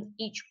it in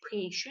each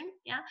patient.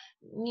 Yeah,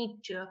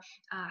 need to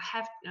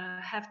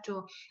have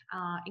to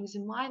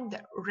examine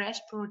the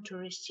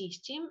respiratory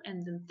system,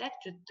 and in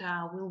fact it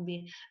will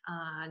be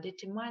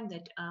determined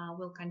that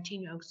will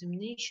continue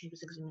examination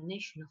with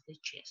examination of the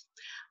chest.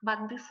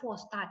 But before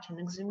starting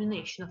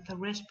examination of the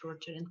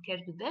respiratory and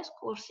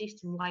cardiovascular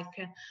system,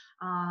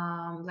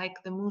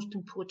 like the most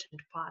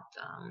important part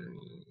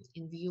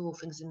in view of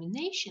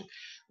examination,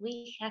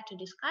 we have to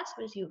discuss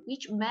with you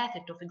which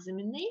method of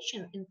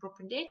examination in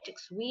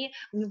propedeutics we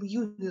will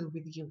use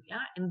with you,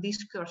 yeah, in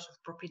this course of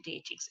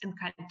propedeutics and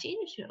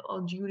continuously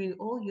or during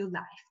all your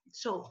life.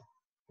 So,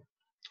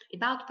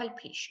 about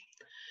palpation.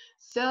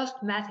 First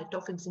method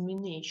of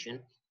examination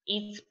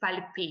is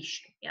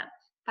palpation, yeah.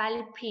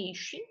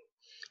 Palpation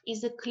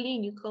is a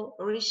clinical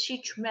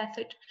research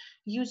method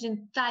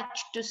using touch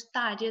to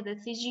study the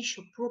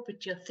physical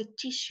property of the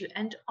tissue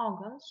and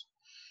organs,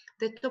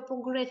 the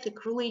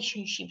topographic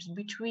relationships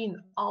between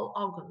all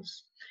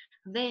organs,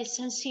 their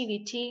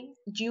sensitivity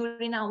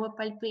during our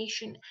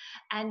palpation,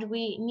 and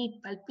we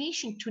need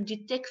palpation to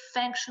detect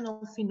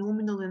functional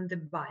phenomena in the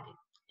body.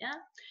 Yeah?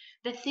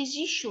 The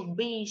physical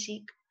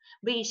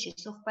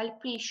basis of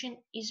palpation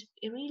is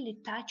really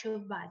touch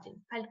of body.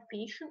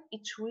 Palpation,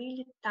 it's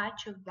really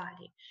touch of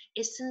body,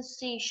 a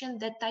sensation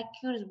that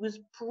occurs with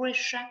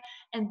pressure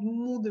and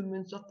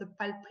movements of the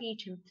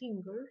palpating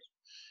fingers,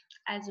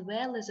 as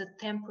well as a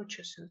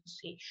temperature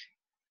sensation.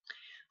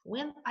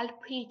 When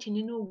palpating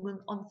an organ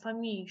on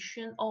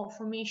formation or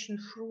formation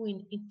through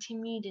an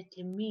intermediate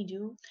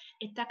medium,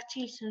 a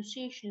tactile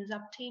sensation is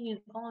obtained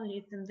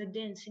only when the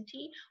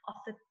density of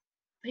the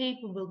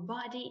palpable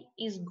body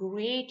is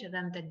greater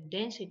than the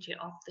density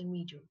of the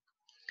medium.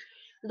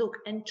 Look,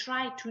 and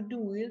try to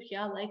do it,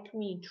 yeah, like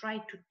me, try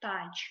to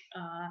touch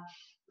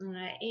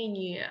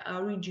any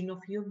region of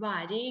your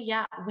body,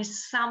 yeah, with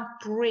some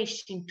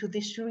pressing to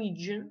this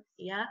region,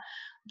 yeah,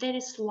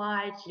 very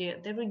slightly,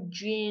 very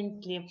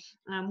gently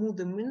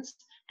movements,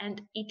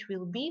 and it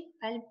will be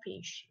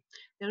palpation.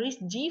 There is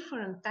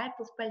different type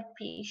of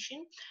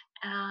palpation,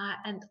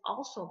 and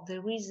also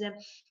there is a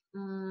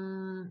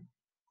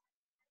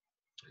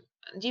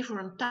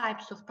different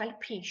types of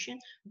palpation.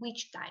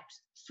 Which types?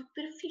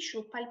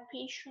 Superficial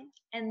palpation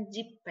and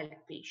deep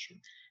palpation.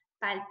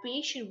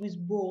 Palpation with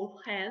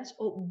both hands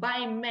or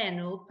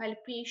bimanual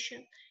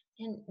palpation,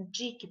 and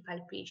dicky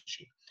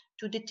palpation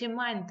to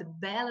determine the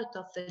balance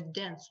of the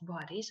dense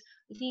bodies,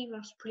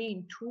 liver,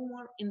 spleen,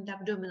 tumor in the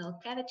abdominal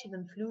cavity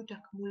when fluid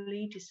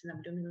accumulates in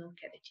abdominal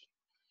cavity.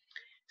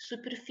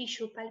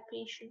 Superficial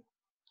palpation,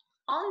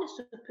 only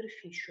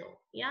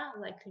superficial, yeah,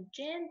 like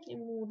gently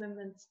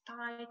movements,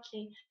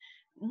 tightly.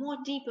 More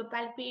deeper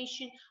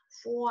palpation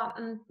for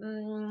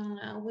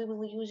we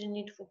will using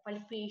it for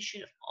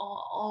palpation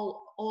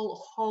all all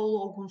whole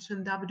organs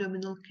in the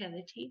abdominal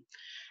cavity.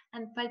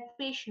 And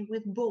palpation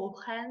with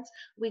both hands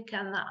we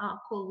can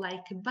call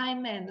like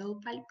bimanual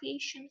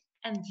palpation,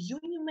 and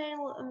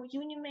unimanual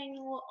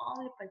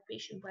only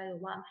palpation by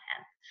one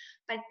hand.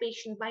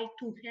 Palpation by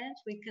two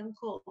hands we can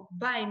call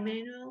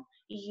bimanual,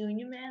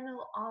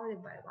 unimanual only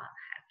by one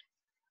hand.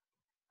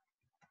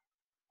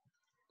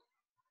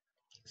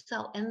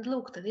 So, and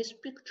look at this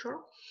picture.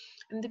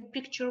 In the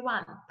picture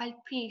one,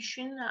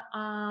 palpation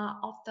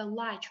of the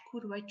large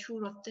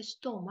curvature of the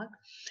stomach.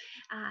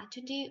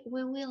 Today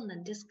we will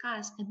not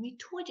discuss the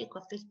methodic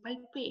of this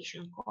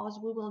palpation because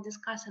we will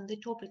discuss on the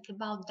topic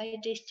about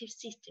digestive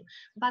system.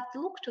 But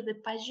look to the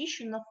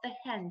position of the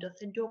hand of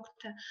the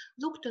doctor,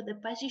 look to the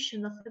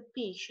position of the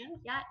patient,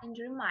 yeah, and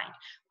remind.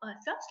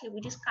 Firstly, we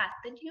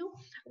discussed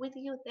with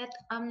you that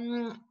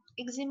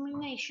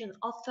examination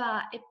of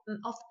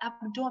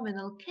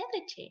abdominal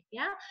cavity,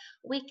 yeah,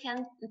 we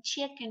can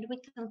check and we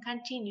can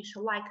continue,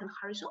 so like in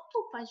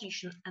horizontal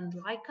position and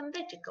like in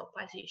vertical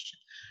position.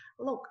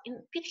 Look,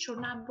 in picture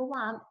number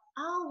one,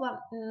 our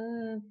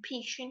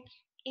patient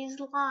is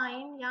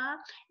lying, yeah,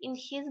 in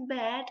his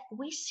bed.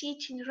 We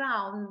sitting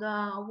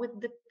around with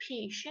the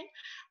patient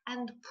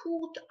and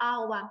put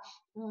our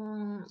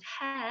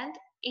hand.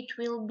 It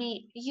will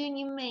be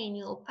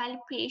unimanual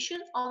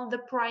palpation on the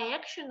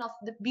projection of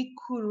the big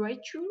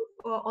curvature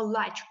or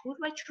large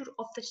curvature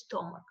of the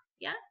stomach.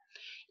 Yeah,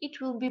 it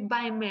will be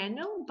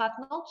bimanual, but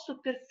not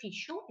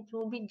superficial. It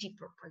will be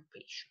deeper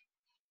palpation.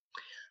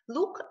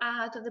 Look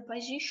at the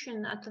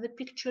position at the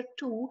picture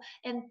 2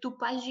 and to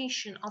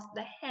position of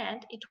the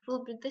hand. It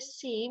will be the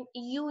same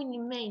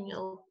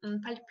unimanual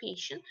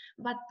palpation,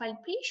 but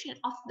palpation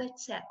of the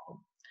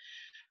cecal.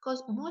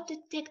 Because more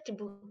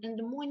detectable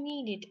and more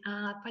needed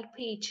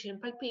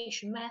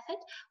palpation method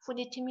for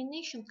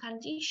determination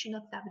condition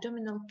of the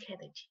abdominal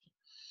cavity.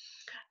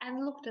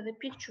 And look at the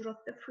picture of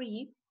the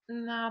 3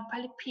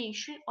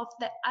 palpation of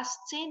the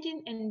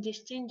ascending and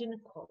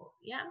descending colon.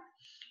 Yeah,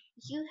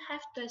 you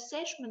have to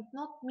assessment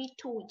not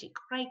methodic.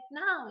 Right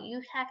now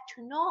you have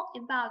to know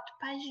about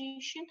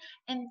position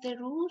and the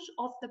rules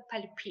of the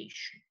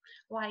palpation,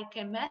 like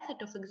a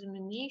method of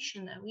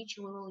examination which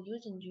we will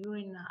use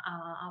during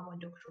our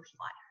doctor's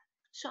life.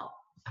 So,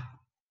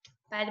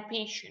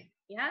 palpation,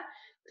 yeah,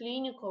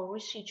 clinical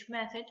research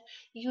method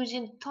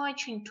using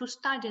touching to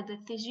study the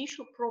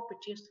physical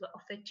properties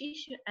of the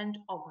tissue and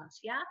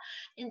organs, yeah,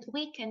 and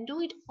we can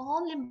do it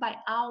only by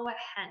our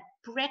hand.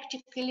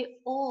 Practically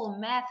all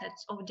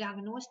methods of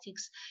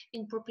diagnostics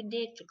in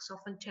propedetics of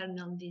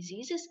internal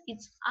diseases,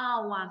 it's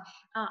our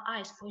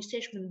eyes for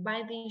assessment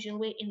by visual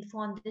way and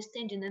for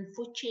understanding and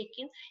for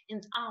checking,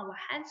 and our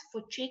hands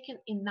for checking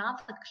in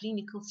other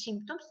clinical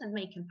symptoms and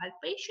making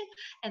palpation.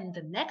 And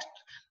the next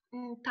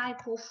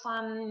type of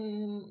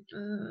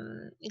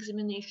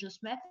examinations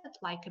method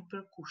like a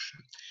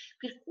percussion.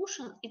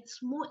 Percussion, it's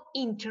more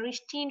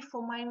interesting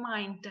for my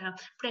mind,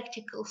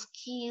 practical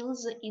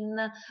skills in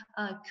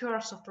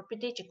course of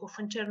propedetic of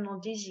internal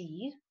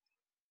disease.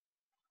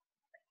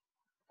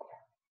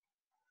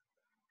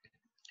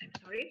 I'm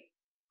sorry.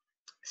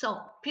 So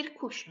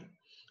percussion,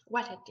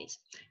 what it is?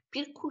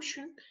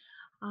 Percussion,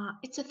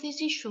 it's a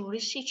physical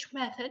research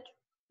method,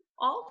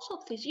 also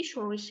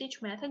physical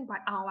research method by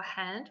our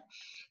hand,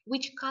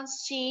 which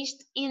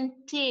consists in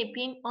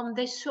tapping on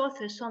the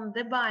surface on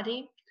the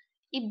body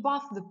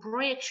above the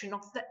projection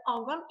of the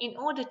organ in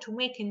order to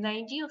make an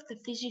idea of the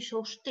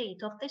physical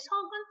state of this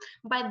organ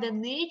by the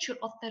nature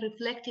of the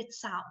reflected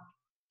sound.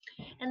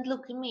 And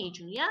look,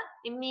 imagine, yeah?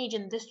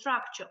 Imagine the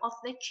structure of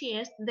the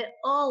chest, the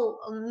all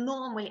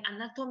normal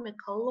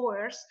anatomical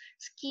layers,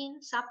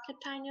 skin,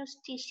 subcutaneous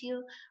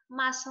tissue,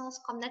 muscles,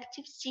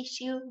 connective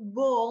tissue,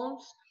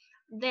 bones,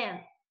 then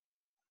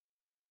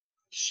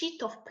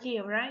sheet of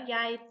pleura,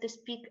 yeah, if they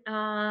speak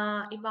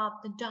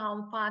about the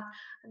down part,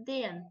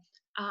 then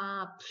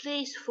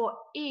place for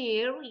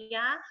air,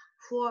 yeah,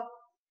 for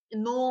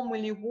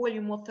normally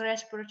volume of the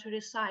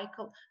respiratory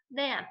cycle,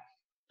 then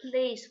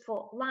place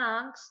for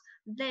lungs,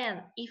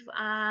 then if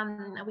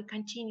we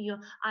continue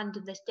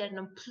under the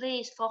sternum,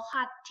 place for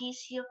heart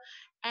tissue,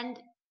 and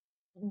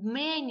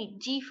many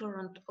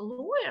different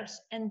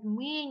layers and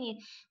many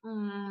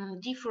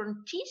different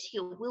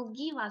tissue will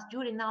give us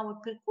during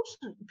our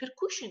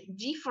percussion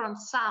different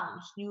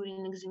sounds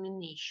during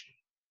examination.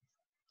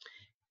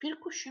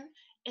 Percussion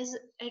as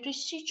a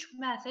research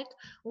method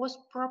was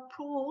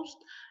proposed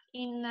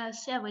in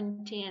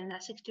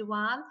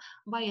 1761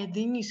 by a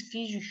Danish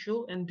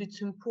physician, and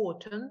it's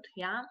important,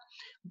 yeah,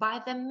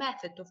 by the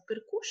method of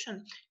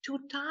percussion. Two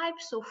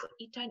types of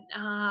it,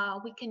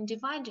 we can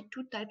divide the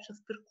two types of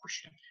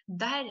percussion: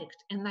 direct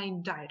and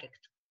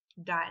indirect.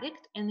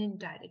 Direct and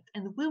indirect,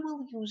 and we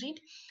will use it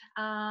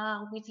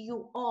with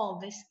you all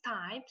these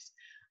types,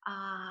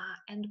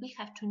 and we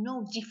have to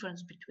know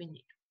difference between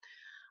it.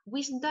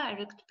 With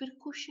direct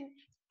percussion,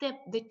 tap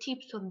the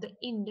tips of the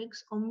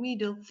index or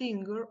middle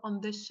finger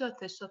on the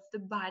surface of the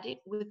body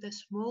with a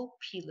small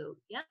pillow.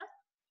 Yeah.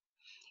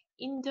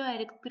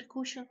 Indirect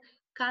percussion,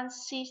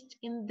 consists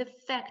in the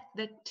fact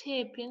that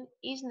tapping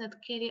is not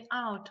carried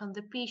out on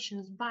the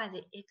patient's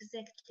body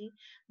exactly,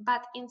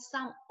 but in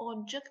some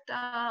object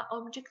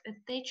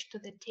attached to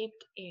the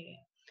tapped area.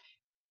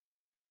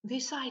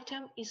 This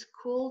item is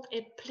called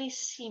a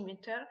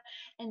plesimeter,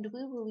 and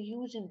we will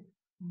use it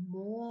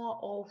more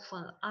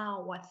often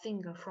our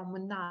finger from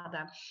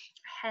another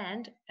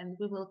hand, and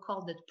we will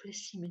call that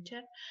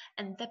plesimeter.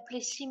 And the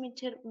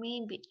plesimeter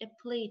may be a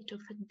plate of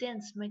a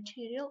dense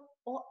material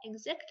or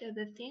exactly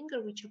the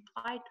finger which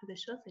applied to the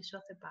surface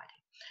of the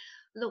body.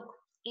 Look,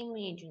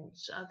 imagine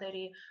it's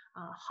very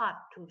hard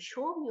to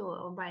show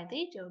you by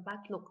video,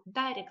 but look,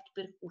 direct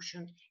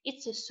percussion.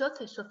 It's the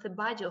surface of the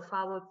body of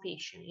our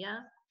patient, yeah?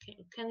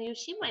 Can you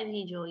see my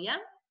video, yeah?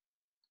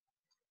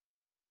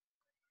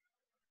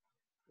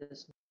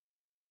 Yes.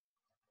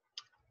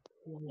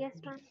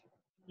 Yes, ma'am.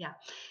 Yeah.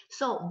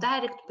 So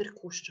direct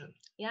percussion,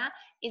 yeah?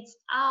 It's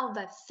our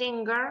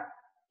finger,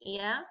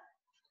 yeah?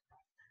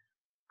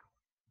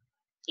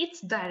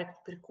 It's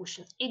direct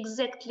percussion,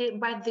 exactly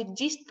by the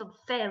distal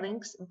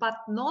phalanx, but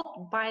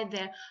not by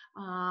the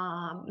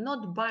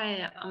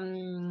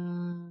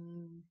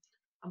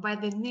by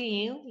the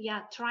nail.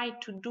 Yeah, try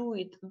to do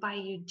it by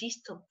your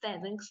distal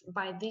phalanx,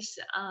 by this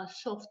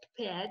soft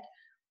pad,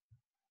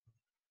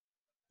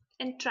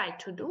 and try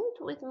to do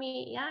it with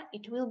me. Yeah,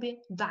 it will be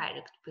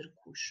direct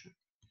percussion.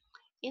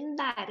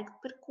 Indirect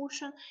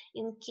percussion,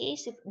 in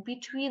case if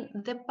between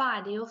the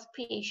body of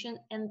patient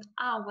and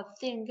our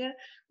finger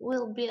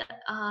will be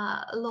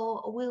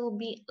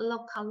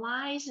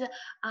localized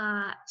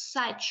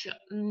such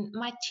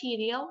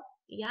material,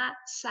 yeah,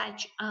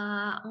 such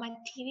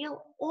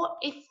material or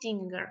a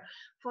finger.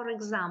 For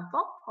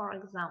example,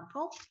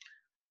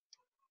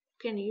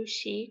 can you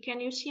see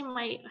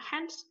my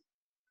hands?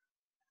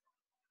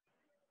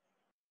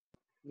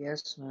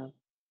 Yes, ma'am.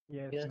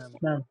 Yes, Yes, ma'am.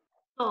 Ma'am.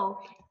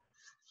 So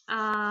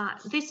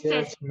this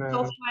Yes, faces ma'am.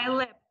 of my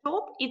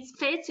laptop, it's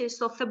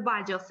faces of the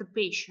body of the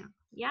patient.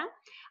 Yeah,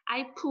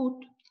 I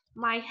put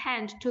my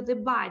hand to the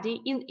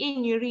body in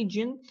any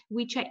region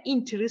which I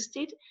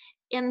interested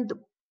and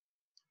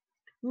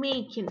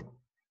making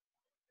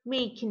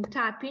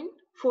tapping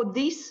for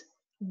this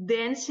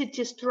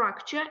density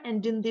structure,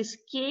 and in this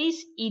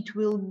case it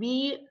will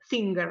be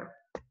finger.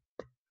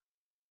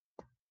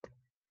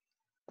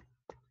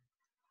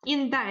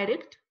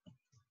 Indirect,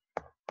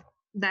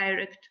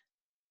 direct,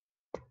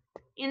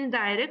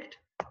 indirect,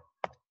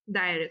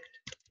 direct.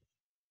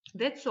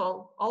 That's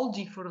all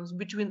difference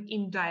between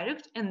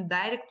indirect and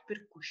direct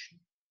percussion.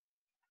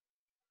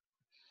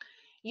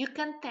 You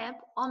can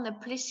tap on a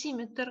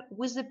plesimeter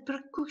with a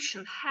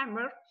percussion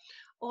hammer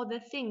or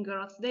the finger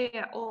of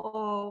the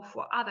or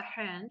for other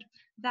hand.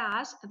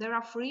 Thus, there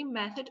are three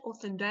methods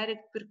of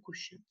indirect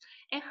percussion.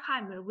 A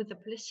hammer with a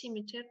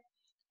plesimeter,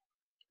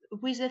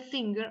 with a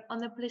finger on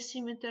the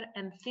plesimeter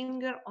and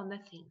finger on the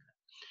finger.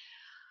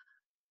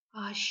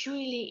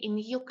 Surely in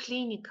your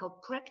clinical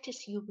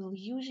practice you will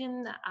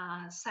using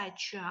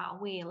such a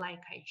way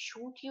like I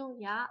showed you,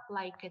 yeah,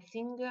 like a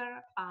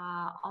finger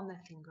on a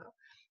finger.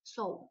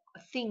 So a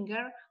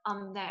finger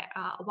on the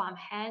one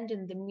hand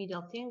and the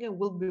middle finger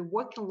will be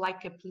working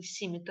like a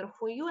plesimeter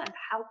for you and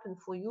helping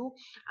for you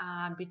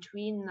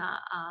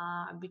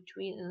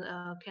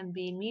can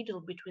be middle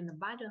between the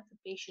body of the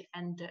patient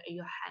and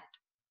your hand.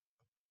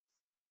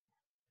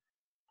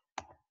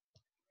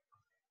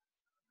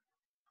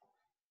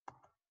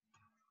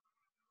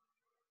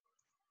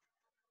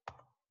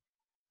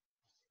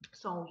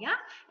 So yeah,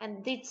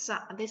 and this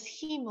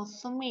scheme of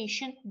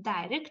formation,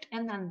 direct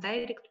and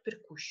indirect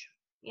percussion.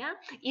 Yeah,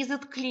 is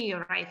it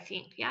clear? I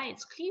think yeah,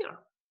 it's clear.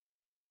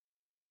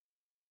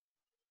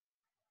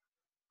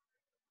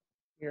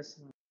 yes,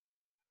 ma'am.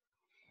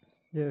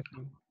 Yes,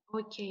 ma'am.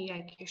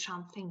 Okay,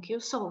 Kishan, thank you.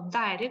 So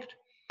direct,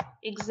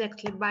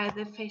 exactly by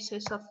the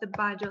faces of the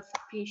body of the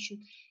patient.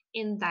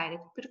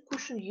 Indirect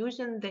percussion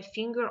using the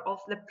finger of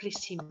the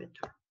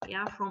plesimeter.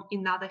 Yeah, from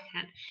another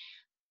hand.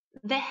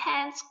 The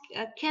hands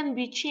can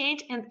be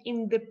changed and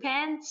it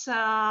depends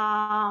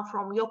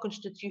from your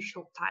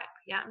constitutional type.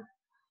 Yeah.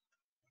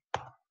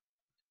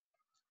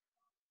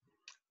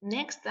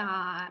 Next,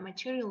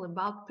 material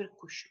about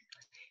percussion.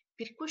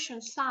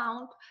 Percussion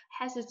sound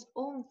has its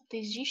own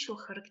physical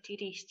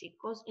characteristic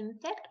because in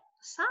fact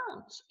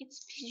sounds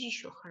its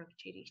physical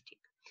characteristic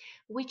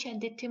which are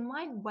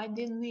determined by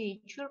the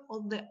nature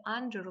of the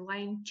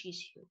underlying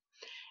tissue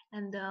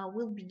and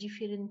will be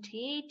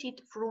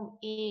differentiated from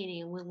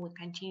area when we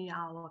continue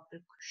our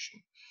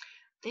percussion.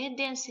 The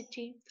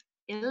density,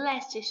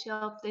 elasticity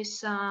of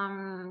this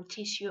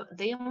tissue,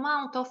 the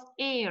amount of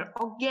air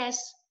or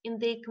gas in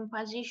the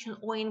composition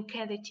or in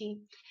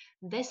cavity,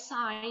 the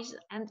size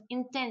and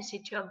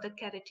intensity of the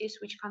cavities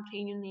which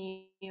contain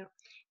air.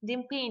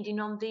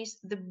 Depending on this,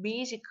 the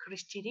basic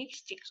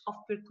characteristics of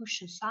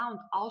percussion sound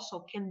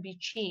also can be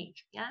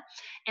changed. Yeah,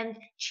 and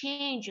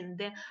changing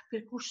the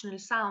percussion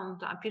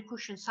sound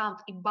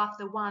above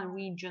the one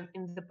region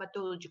in the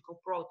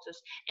pathological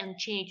process and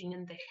changing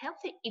in the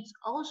healthy, it's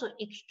also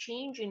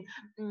exchanging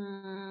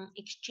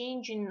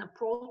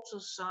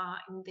process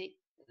in the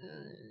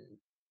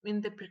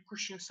in the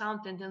percussion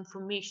sound and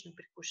information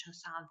percussion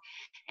sound,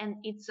 and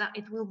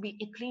it will be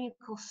a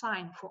clinical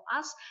sign for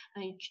us,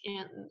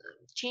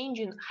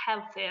 changing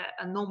healthy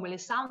normally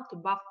sound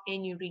above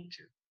any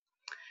region.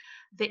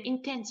 The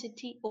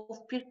intensity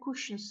of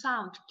percussion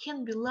sound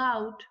can be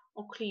loud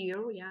or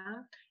clear,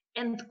 yeah,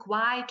 and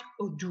quiet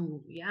or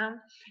dull, yeah,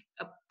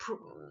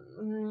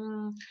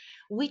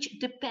 which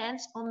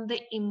depends on the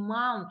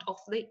amount of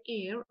the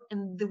air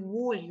and the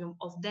volume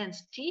of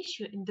dense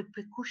tissue in the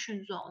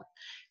percussion zone.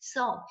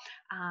 So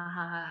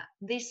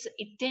this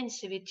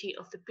intensity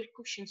of the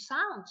percussion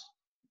sounds,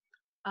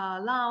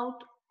 loud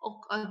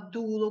or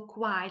dull or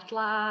quiet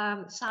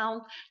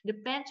sound,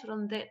 depends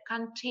on the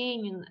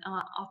containing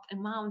of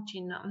amount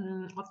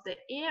of the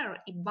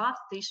air above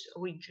this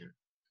region.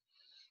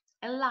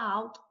 A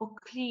loud or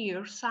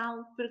clear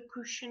sound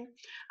percussion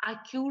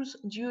occurs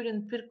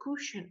during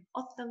percussion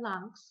of the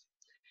lungs,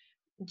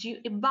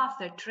 above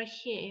the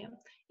trachea,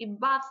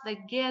 above the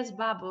gas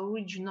bubble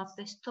region of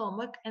the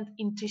stomach, and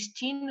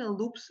intestinal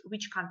loops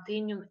which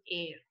contain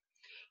air.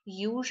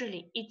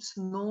 Usually it's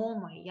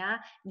normal, yeah,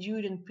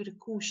 during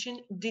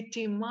percussion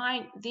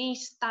determine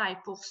this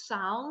type of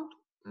sound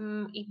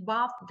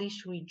above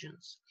these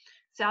regions.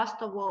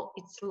 First of all,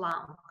 it's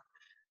lung.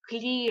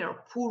 Clear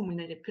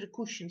pulmonary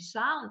percussion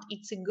sound,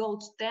 it's a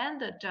gold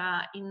standard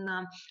in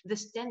the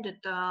standard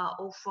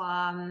of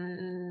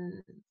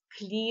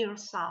clear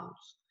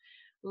sounds.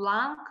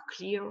 Lung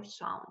clear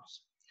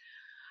sounds.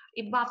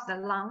 Above the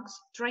lungs,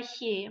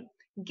 trachea,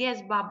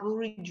 gas bubble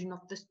region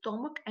of the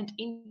stomach, and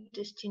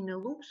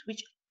intestinal loops,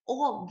 which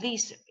all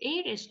these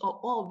areas or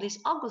all these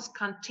organs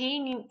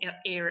containing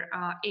air.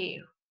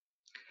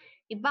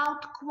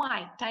 About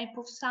quiet type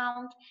of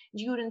sound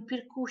during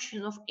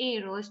percussion of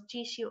airless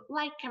tissue,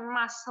 like a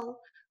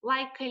muscle,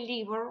 like a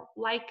liver,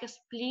 like a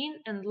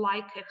spleen, and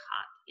like a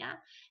heart. Yeah,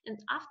 and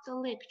after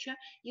lecture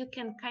you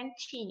can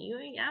continue.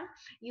 Yeah,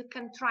 you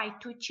can try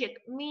to check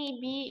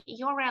maybe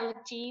your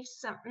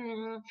relatives,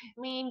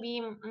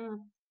 maybe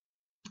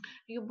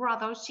your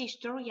brother or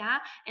sister, yeah,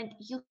 and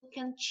you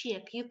can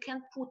check, you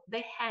can put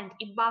the hand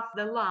above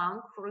the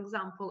lung, for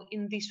example,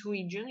 in this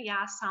region,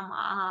 yeah, some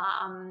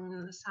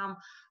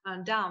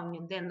down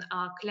and then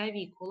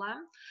clavicula,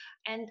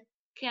 and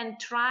can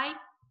try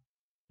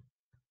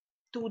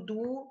to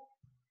do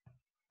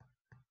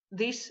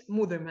these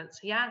movements,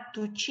 yeah,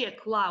 to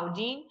check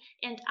louding,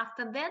 and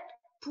after that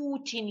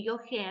putting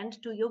your hand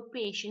to your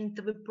patient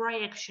the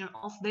projection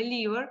of the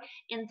liver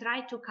and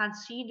try to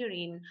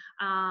considering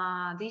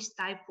this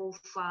type of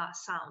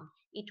sound.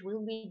 It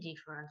will be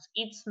different.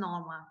 It's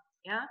normal.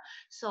 Yeah.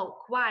 So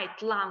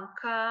quiet lung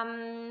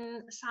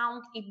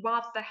sound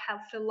above the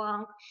healthy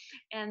lung,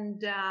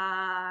 and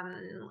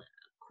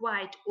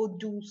quiet or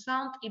dull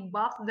sound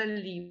above the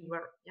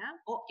liver, yeah,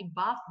 or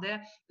above the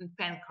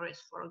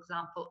pancreas, for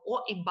example,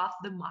 or above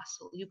the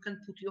muscle. You can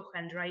put your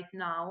hand right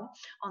now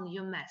on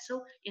your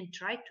muscle and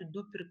try to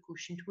do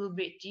percussion. It will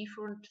be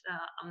different,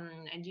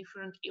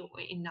 different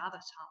in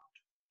other sound.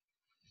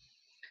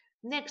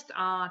 Next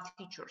are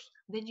features.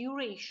 The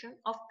duration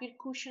of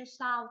percussion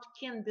sound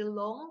can be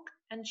long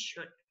and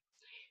short,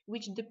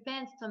 which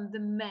depends on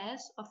the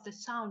mass of the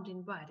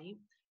sounding body,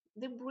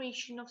 the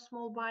vibration of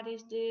small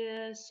bodies,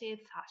 the say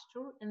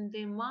faster, and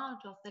the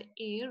amount of the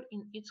air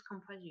in its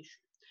composition.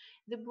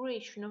 The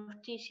vibration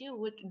of tissue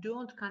which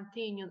don't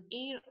contain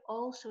air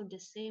also the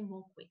same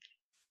more quickly.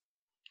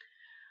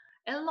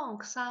 A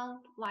long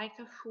sound, like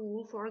a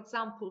full, for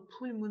example,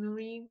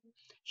 pulmonary,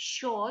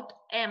 short,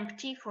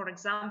 empty, for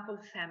example,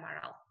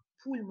 femoral.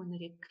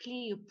 Pulmonary,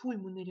 clear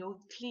pulmonary or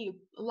clear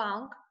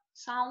lung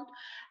sound,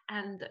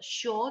 and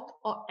short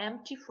or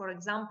empty, for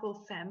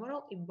example,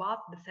 femoral, above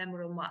the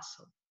femoral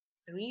muscle.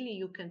 Really,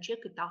 you can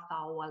check it after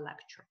our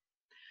lecture.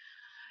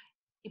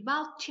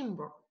 About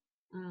timbre,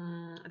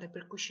 the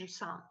percussion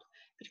sound.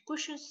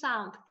 Percussion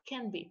sound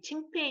can be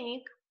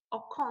tympanic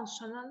or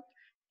consonant,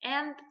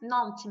 and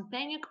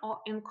non-tympanic or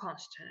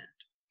inconsonant.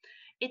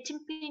 A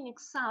tympanic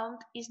sound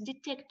is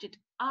detected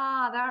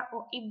under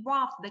or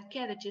above the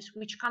cavities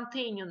which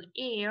contain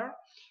air,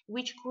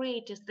 which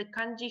creates the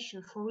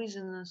condition for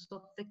resonance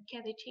of the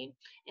cavity,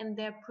 and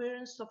the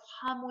appearance of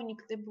harmonic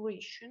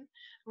vibration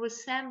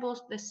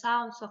resembles the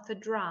sounds of a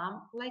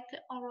drum, like an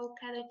oral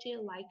cavity,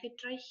 like a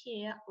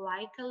trachea,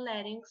 like a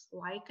larynx,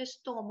 like a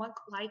stomach,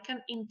 like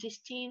an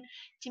intestine.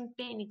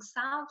 Tympanic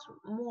sounds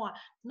more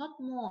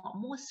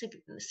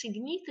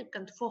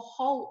significant for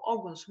whole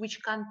organs which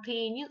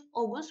contain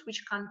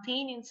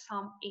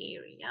some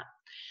area.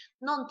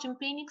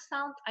 Non-tympanic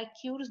sound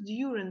occurs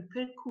during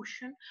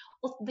percussion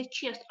of the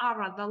chest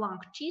area, the lung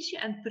tissue,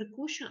 and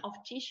percussion of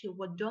tissue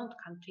that don't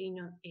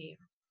contain air.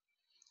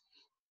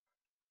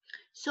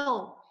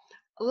 So,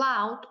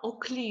 loud or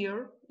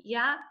clear,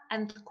 yeah,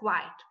 and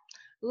quiet.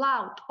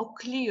 Loud or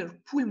clear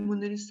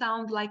pulmonary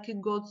sound like a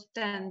gold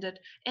standard,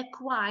 a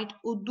quiet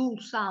or dull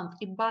sound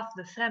above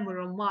the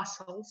femoral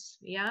muscles,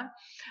 yeah.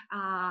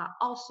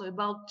 Also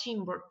about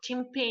timbre,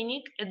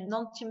 tympanic and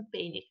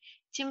non-tympanic.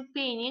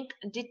 Tympanic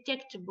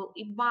detectable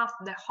above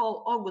the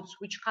whole organs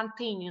which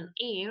contain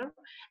air,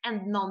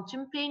 and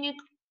non-tympanic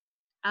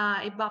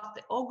above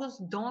the organs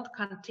don't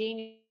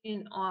contain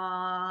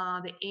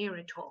the air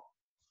at all.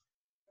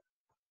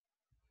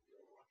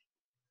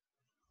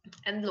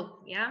 And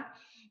look, yeah,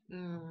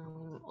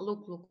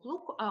 look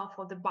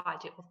for the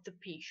body of the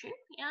patient,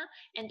 yeah,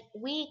 and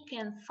we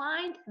can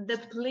find the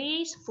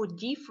place for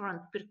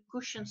different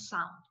percussion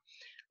sound.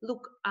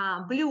 Look,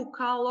 blue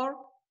color,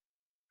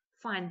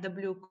 find the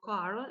blue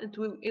color,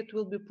 it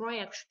will be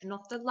projection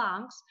of the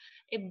lungs.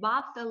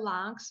 Above the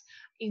lungs,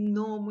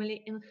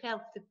 normally in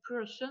healthy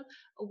person,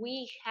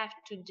 we have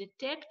to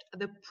detect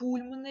the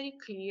pulmonary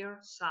clear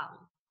sound.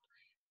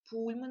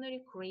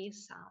 Pulmonary clear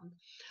sound.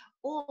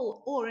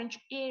 All orange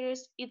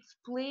areas, it's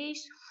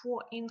place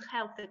for in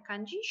healthy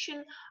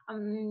condition,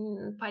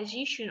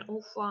 position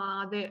of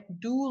the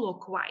dual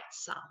quiet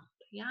sound,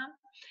 yeah.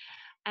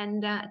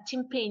 And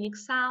tympanic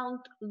sound,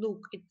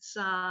 look, it's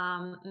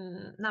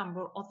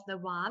number of the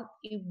one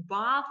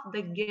above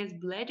the gas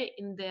bladder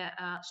in the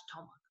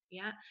stomach,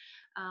 yeah.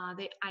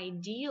 The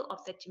ideal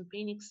of the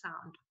tympanic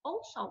sound.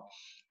 Also,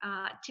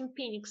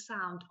 tympanic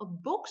sound or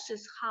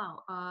boxes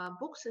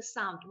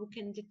sound, we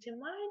can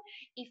determine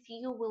if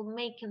you will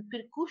make a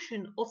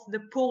percussion of the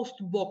post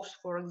box,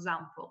 for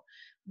example,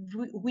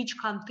 which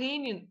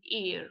containing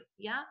air,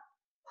 yeah,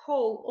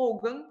 whole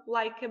organ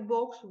like a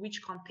box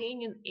which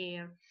containing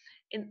air,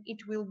 and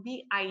it will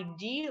be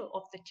ideal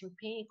of the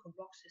tympanic or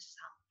boxes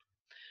sound.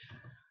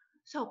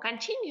 So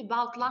continue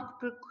about lung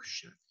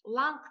percussion.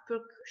 Lung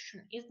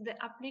percussion is the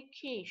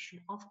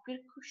application of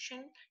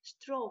percussion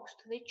strokes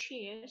to the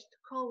chest,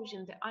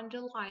 causing the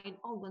underlying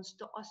organs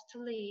to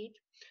oscillate.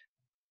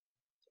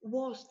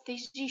 Was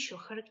physical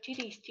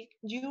characteristic,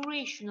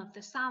 duration of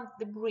the sound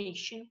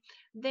vibration,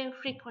 their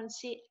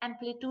frequency,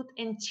 amplitude,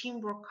 and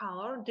timbre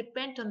color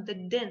depend on the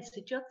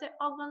density of the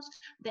organs,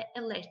 the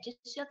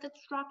elasticity of the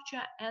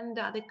structure, and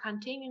the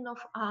containing of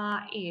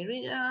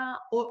air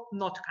or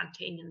not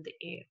containing the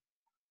air.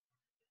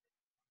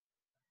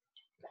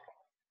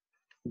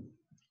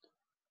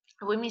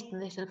 We missed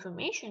this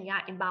information,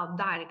 yeah, about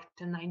direct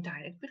and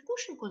indirect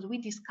percussion because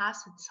we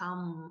discussed it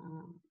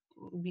some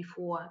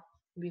before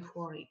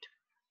it.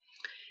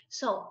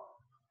 So,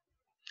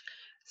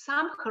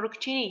 some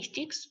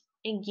characteristics,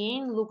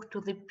 again, look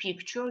to the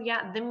picture,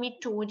 yeah, the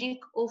methodic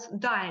of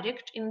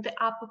direct in the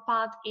upper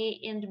part, A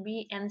and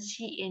B and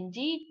C and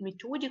D,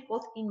 methodic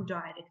of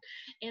indirect.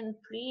 And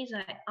please,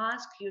 I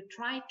ask you,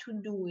 try to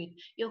do it.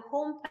 Your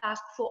home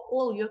task for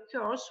all your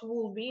course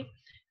will be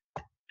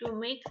to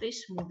make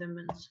these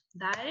movements,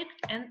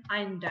 direct and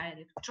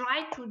indirect.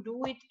 Try to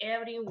do it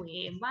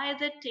everywhere, by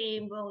the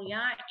table,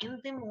 yeah, in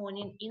the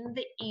morning, in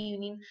the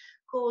evening,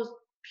 because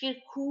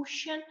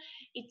percussion,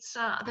 it's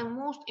the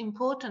most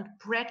important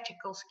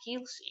practical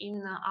skills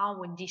in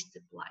our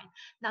discipline.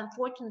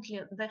 Unfortunately,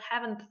 they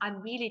haven't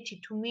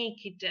ability to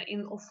make it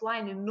in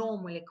offline and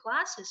normally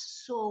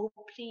classes, so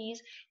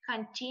please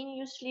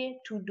continuously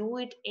to do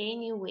it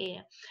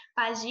anywhere.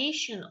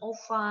 Position of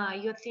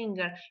your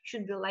finger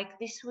should be like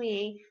this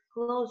way,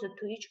 closer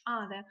to each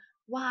other.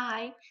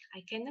 Why?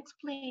 I can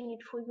explain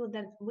it for you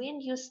that when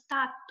you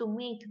start to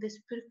make these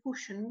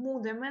percussion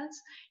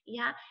movements,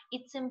 yeah,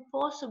 it's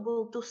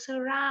impossible to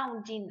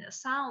surrounding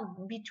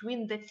sound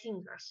between the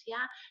fingers,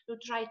 yeah. You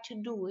try to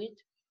do it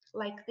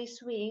like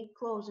this way,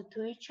 closer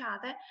to each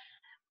other.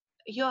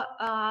 Your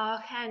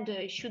hand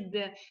should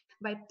be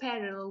by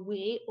parallel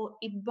way or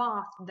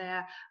above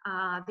the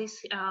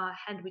this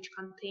hand which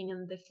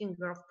containing the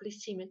finger of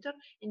plesimeter,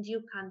 and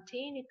you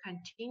continue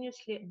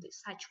continuously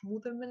such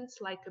movements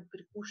like a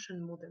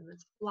percussion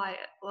movements,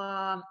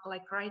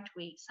 like right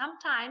way.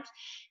 Sometimes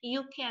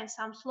you can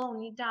some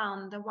slowly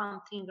down the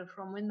one finger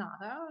from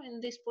another in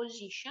this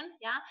position,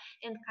 yeah,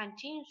 and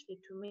continuously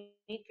to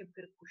make a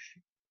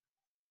percussion.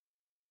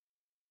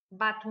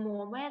 But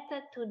more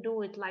better to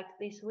do it like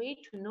this way,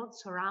 to not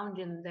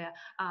surrounding the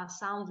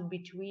sounds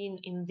between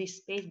in this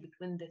space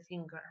between the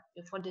finger,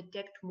 for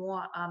detect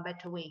more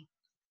better way.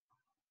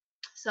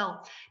 So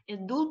a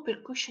dual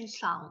percussion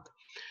sound,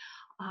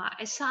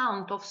 a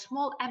sound of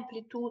small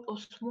amplitude or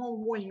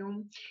small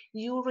volume,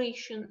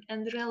 duration,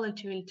 and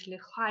relatively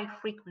high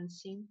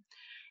frequency.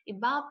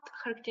 Above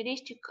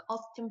characteristic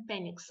of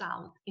tympanic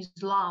sound is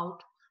loud,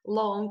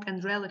 long,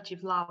 and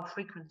relative low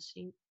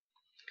frequency.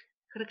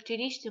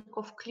 Characteristic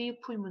of clear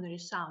pulmonary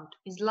sound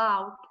is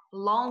loud,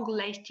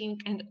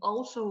 long-lasting, and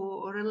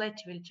also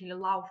relatively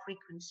low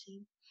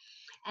frequency.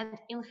 And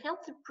in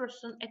healthy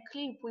person, a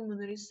clear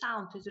pulmonary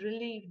sound is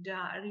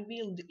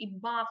revealed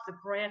above the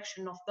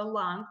projection of the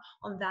lung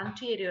on the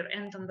anterior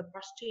and on the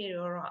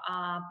posterior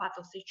part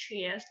of the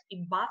chest,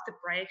 above the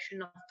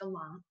projection of the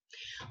lung,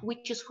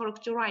 which is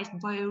characterized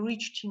by a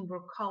rich timbre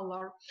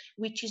color,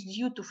 which is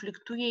due to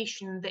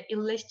fluctuation in the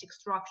elastic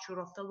structure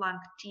of the lung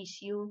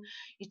tissue.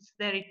 It's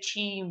very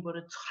timbre,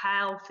 it's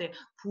healthy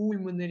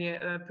pulmonary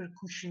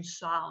percussion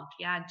sound,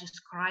 yeah,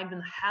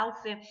 describing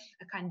healthy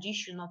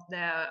condition of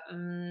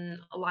the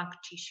lung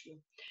tissue.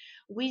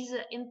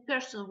 in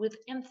person with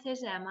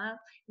emphysema,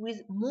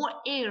 with more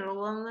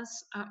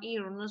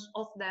airlessness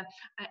of the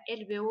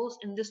alveoles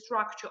and the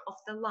structure of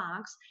the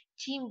lungs,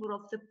 timbre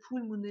of the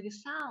pulmonary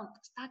sound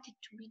started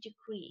to be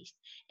decreased,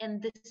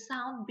 and the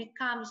sound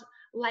becomes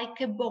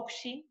like a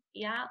boxy,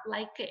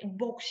 like a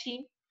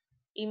boxy.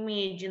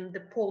 Imagine the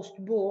post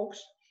box,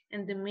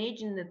 and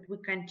imagine that we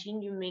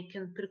continue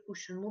making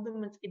percussion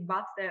movements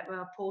above the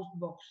post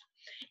box,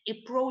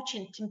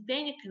 approaching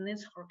tympanic in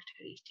its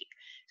characteristic.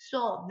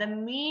 So the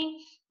main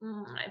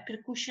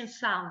percussion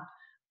sound: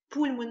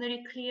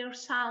 pulmonary clear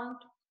sound,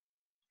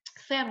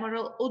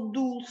 femoral or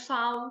dual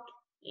sound,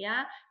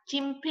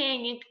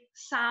 tympanic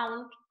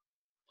sound.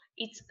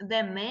 It's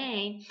the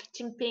main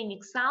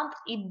tympanic sound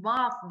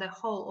above the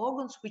whole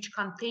organs which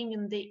contain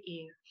in the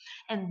air.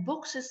 And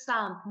boxy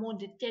sound more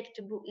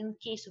detectable in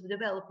case of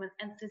development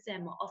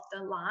emphysema of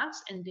the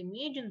lungs, and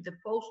imagine the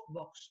post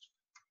box.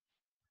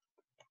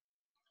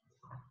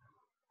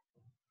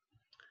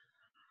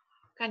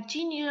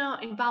 Continue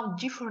about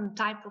different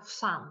type of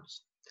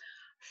sounds.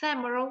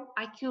 Femoral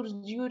occurs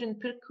during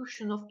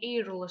percussion of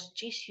airless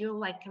tissue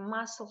like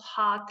muscle,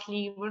 heart,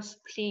 liver,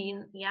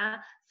 spleen,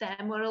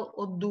 femoral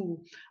or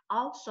dual.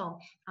 Also,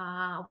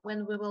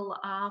 when we will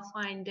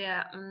find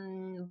the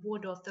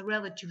border of the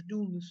relative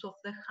dualness of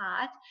the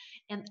heart,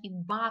 and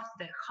above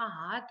the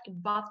heart,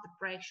 above the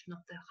projection of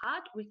the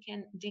heart, we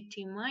can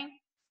determine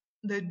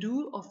the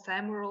dual or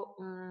femoral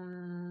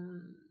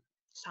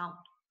sound.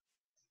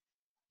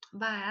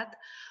 But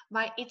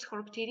by its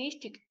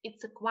characteristic,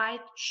 it's a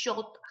quite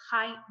short,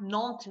 high,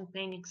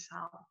 non-tympanic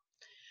sound.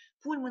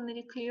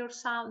 Pulmonary clear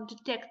sound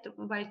detected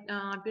by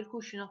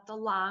percussion of the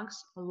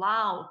lungs: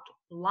 loud,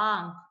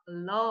 long,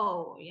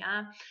 low,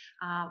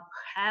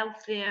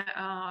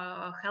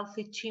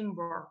 healthy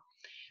timbre.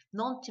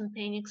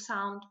 Non-tympanic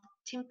sound: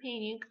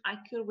 tympanic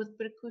occur with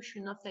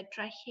percussion of the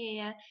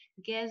trachea,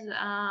 gas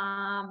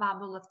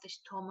bubble of the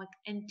stomach,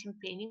 and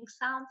tympanic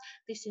sound.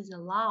 This is a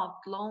loud,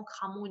 long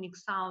harmonic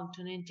sound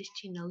in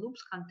intestinal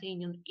loops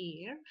containing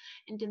air.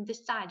 And in the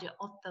study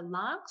of the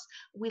lungs,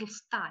 we'll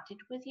start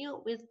it with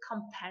you with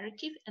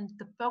comparative and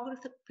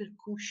topographic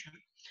percussion.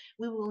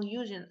 We will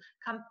use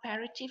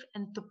comparative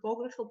and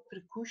topographical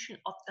percussion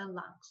of the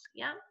lungs.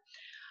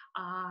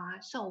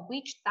 So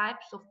which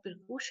types of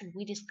percussion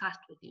we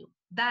discussed with you?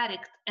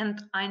 Direct and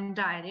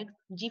indirect,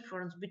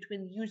 difference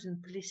between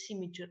using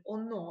plesimeter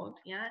or not.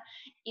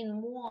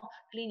 In more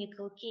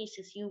clinical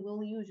cases, you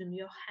will use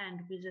your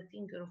hand with a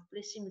finger of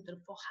plesimeter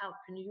for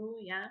helping you.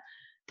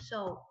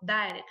 So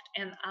direct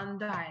and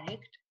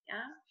indirect.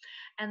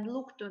 And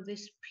look to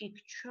this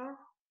picture.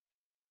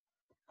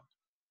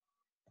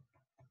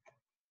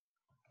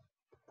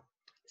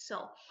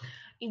 So,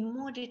 in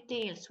more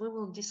details, we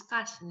will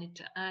discuss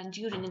it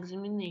during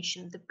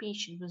examination the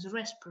patient with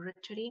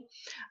respiratory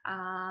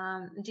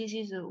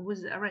disease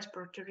with a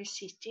respiratory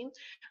system.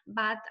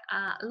 But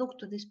look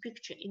to this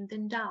picture in the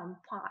down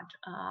part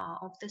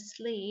of the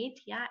slide,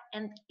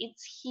 and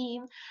it's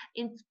him.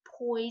 It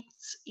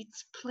points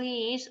its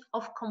place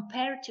of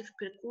comparative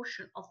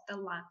percussion of the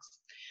lungs.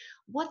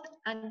 What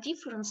a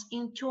difference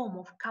in terms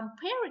of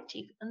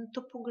comparative and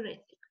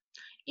topographic.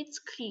 It's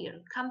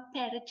clear,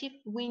 comparative,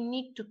 we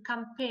need to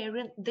compare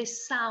the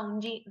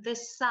sound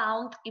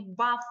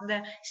above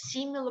the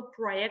similar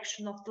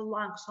projection of the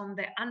lungs on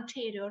the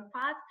anterior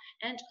part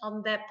and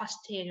on the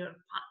posterior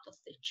part of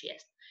the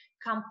chest.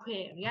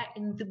 Compare,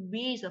 in the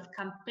base of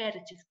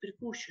comparative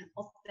percussion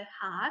of the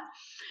heart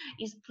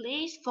is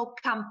placed for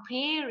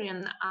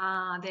comparing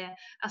the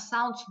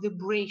sound's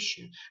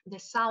vibration, the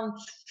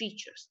sound's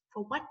features.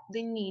 For what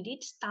they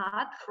needed,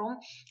 start from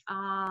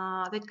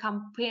the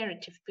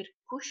comparative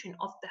percussion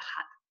of the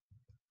heart.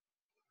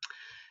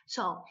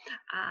 So,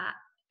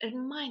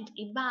 remind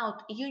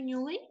about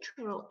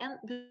unilateral and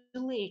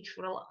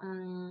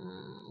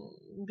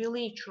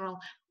bilateral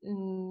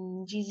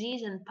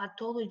disease and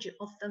pathology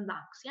of the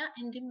lungs,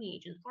 and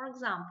imagine, for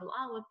example,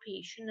 our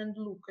patient, and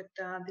look at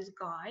this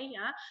guy,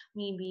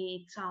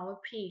 maybe it's our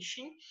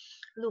patient.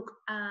 Look,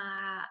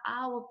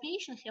 our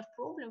patient have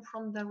problem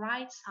from the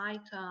right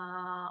side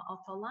of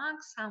the lung,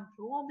 some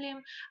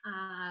problem,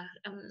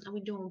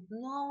 we don't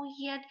know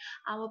yet.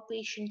 Our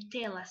patient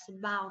tell us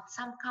about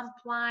some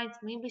complaints,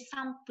 maybe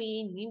some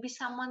pain, maybe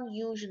some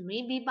unusual,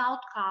 maybe about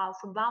cough,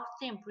 about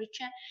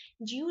temperature.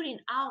 During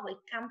our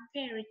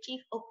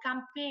comparative or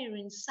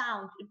comparing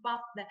sound above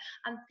the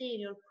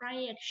anterior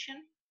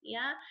projection,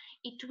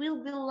 it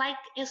will be like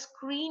a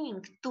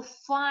screening to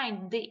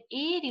find the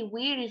area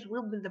where it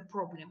will be the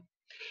problem.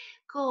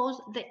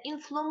 Because the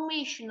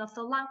inflammation of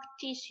the lung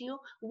tissue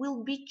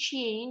will be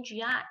changed,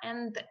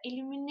 and the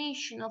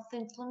elimination of the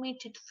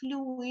inflamed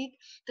fluid,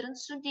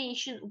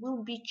 transudation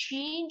will be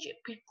changed,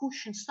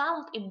 percussion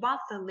sound above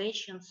the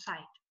lesion site.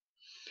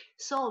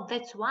 So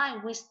that's why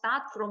we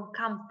start from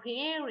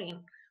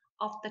comparing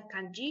of the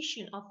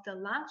condition of the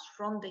lungs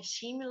from the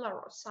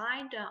similar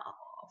side,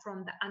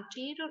 from the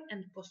anterior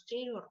and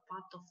posterior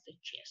part of the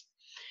chest.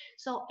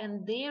 So,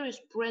 and there is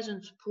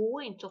present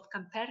point of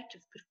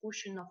comparative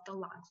percussion of the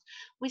lungs.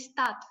 We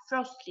start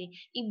firstly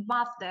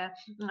above the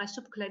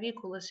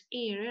subclavicular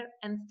area,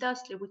 and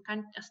thirdly we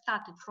can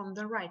start it from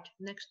the right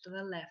next to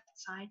the left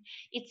side.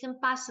 It's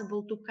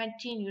impossible to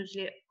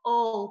continuously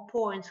all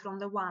points from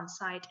the one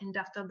side and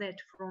after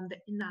that from the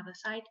another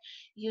side.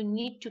 You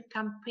need to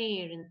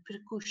compare in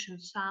percussion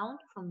sound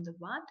from the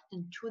one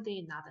and to the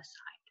another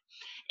side.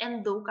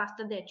 And look,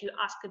 after that, you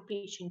ask a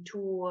patient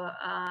to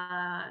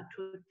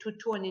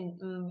turn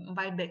in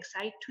by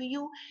backside to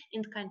you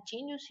and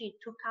continuously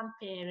to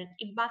compare it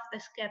above the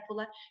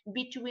scapula,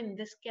 between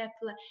the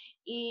scapula.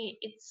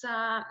 It's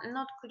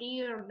not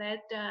clear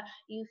that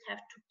you have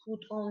to put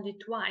only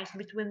twice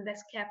between the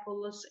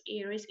scapula's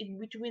areas. In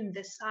between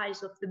the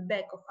size of the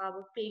back of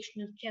our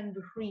patient, it can be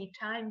 3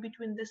 times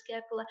between the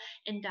scapula,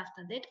 and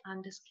after that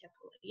under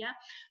scapula. Yeah,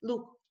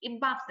 look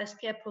above the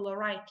scapula,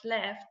 right,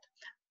 left.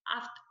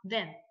 After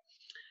then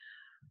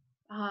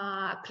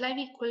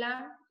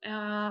clavicular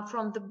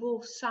from the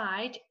both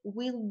side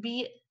will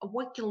be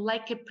working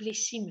like a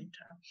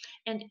plesimeter,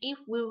 and if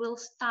we will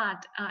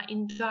start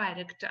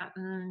indirect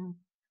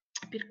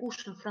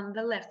percussion from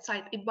the left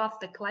side above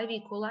the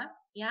clavicular,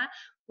 yeah,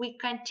 we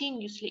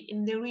continuously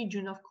in the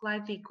region of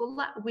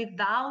clavicular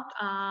without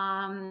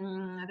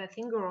the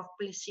finger of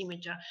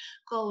plesimeter,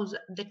 because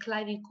the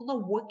clavicular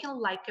working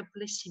like a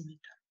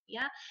plesimeter.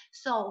 Yeah,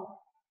 so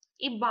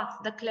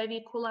above the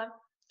clavicular,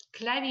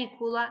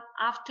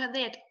 after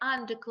that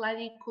under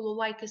clavicular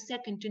like a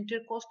second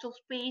intercostal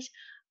space,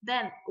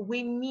 then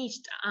we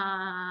missed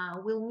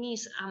will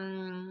miss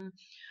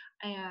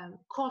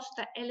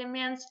costa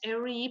elements, a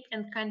rib,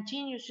 and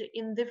continuously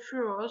in the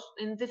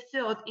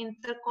third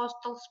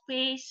intercostal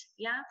space.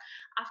 Yeah,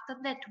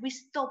 after that we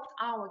stopped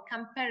our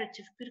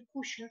comparative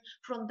percussion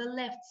from the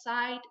left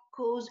side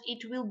because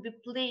it will be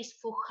placed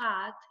for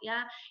heart.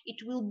 Yeah,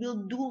 it will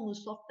build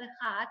domus of the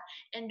heart,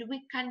 and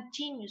we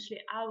continuously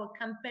our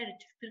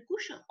comparative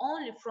percussion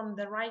only from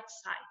the right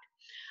side.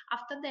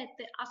 After that,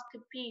 they ask a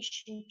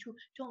patient to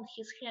turn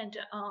his hand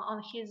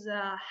on his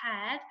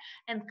head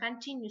and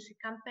continuously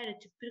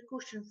comparative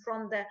percussion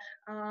from the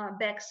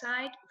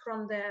backside,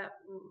 from the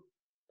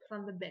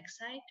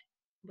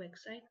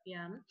backside,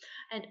 yeah.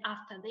 And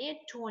after that,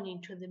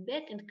 turning to the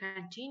back and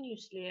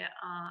continuously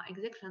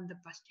exactly on the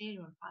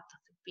posterior part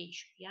of the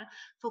patient, yeah,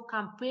 for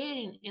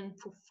comparing and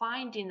for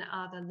finding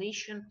the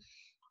lesion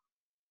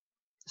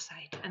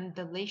site and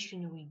the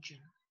lesion region.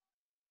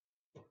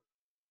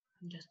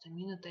 Just a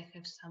minute, I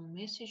have some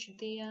message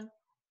there.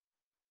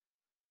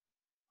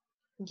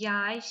 Yeah,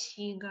 I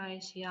see,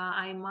 guys. Yeah,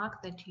 I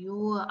marked that you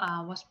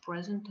was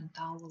present in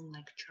our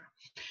lecture.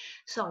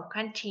 So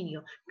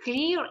continue.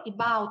 Clear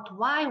about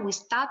why we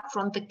start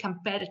from the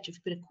comparative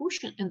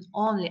percussion, and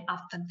only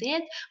after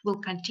that we'll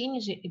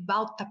continue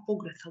about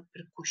topographical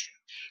percussion.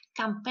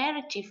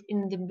 Comparative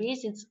in the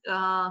basics,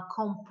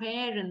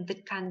 comparing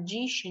the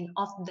condition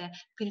of the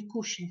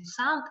percussion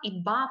sound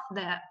above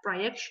the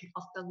projection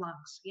of the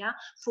lungs, yeah,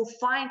 for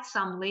find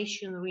some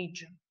lesion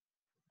region.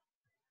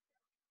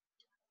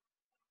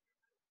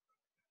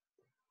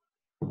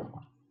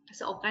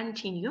 So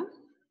continue.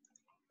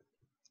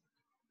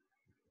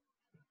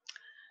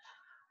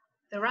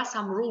 There are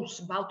some rules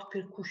about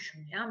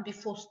percussion, yeah?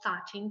 Before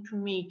starting to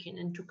making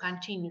and to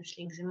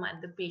continuously examine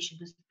the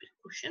patient with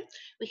percussion,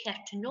 we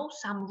have to know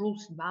some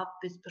rules about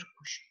this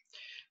percussion.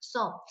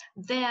 So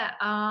the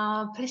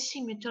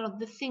plesimeter of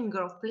the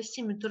finger of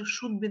plesimeter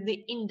should be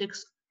the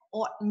index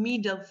or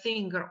middle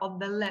finger of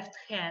the left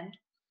hand.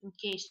 In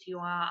case you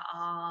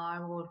are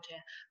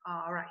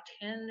right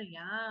hand,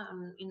 yeah.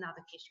 In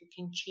other case, you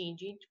can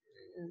change it.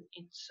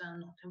 It's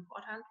not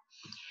important.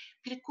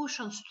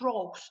 Percussion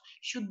strokes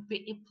should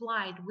be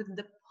applied with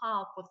the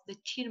palm of the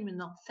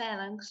terminal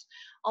phalanx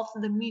of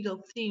the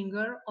middle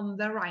finger on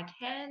the right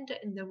hand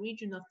in the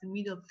region of the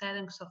middle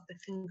phalanx of the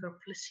finger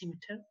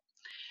plesimeter.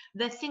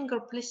 The finger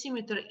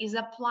plesimeter is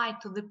applied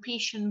to the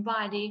patient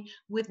body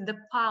with the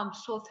palm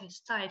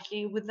surface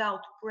tightly without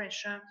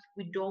pressure.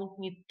 We don't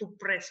need to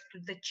press to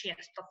the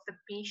chest of the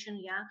patient,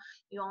 yeah.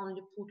 You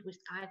only put with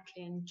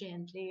tightly and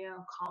gently,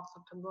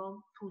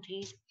 comfortable, put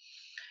it.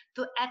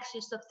 The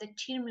axis of the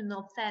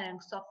terminal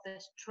phalanx of the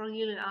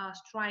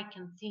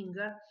striking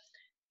finger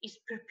is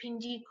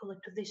perpendicular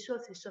to the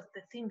surface of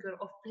the finger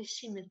of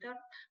plesimeter,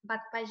 but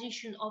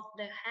position of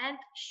the hand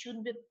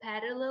should be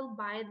parallel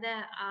by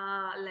the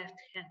left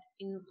hand,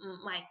 in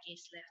my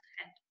case left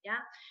hand,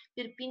 yeah,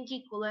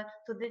 perpendicular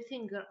to the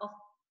finger of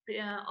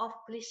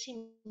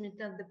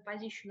plesimeter, the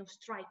position of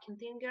striking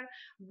finger,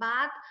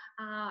 but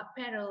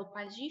parallel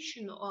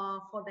position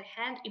for the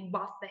hand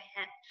above the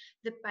hand.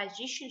 The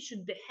position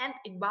should be hand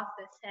above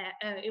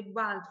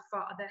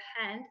the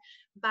hand,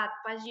 but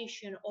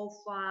position of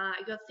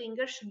your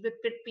finger should be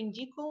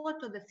perpendicular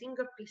to the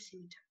finger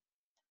plesimeter.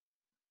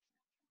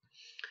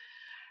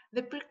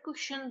 The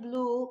percussion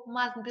blue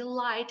must be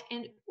light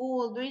and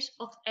always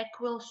of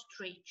equal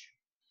stretch.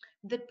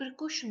 The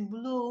percussion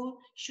blow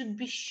should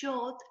be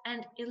short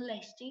and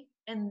elastic,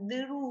 and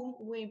the room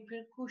where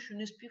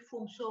percussion is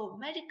performed, so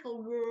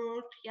medical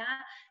ward, yeah,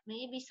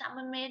 maybe some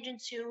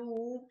emergency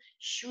room,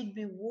 should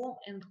be warm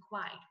and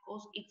quiet,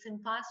 because it's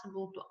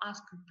impossible to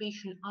ask a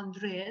patient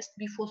undressed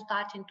before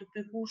starting to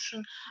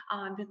percussion,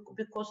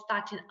 because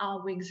starting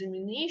our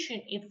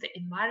examination if the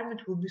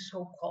environment will be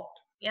so cold.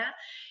 Yeah,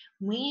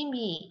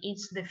 maybe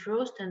it's the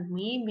first and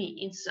maybe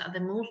it's the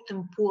most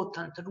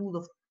important rule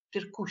of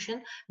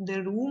percussion.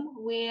 The room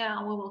where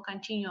we will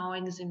continue our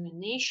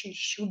examination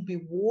should be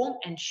warm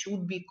and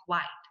should be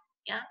quiet.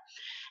 Yeah,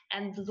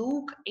 and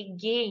look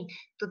again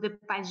to the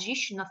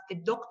position of the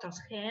doctor's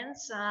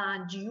hands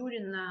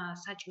during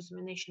such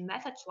examination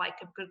methods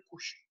like a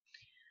percussion.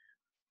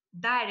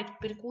 Direct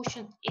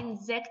percussion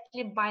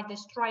exactly by the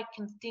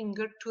striking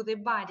finger to the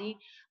body,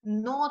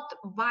 not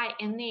by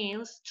a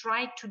nails.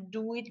 Try to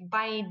do it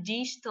by a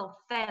distal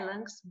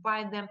phalanx,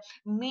 by the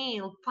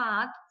male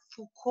part,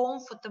 for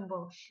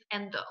comfortable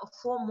and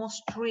for more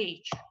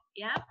stretch.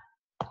 Yeah,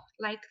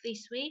 like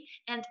this way.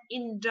 And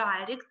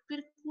indirect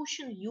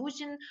percussion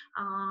using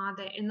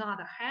the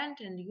another hand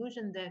and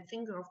using the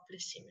finger of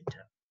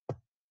placimeter.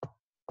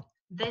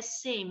 The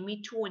same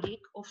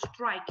methodic of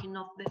striking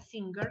of the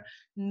finger,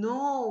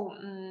 no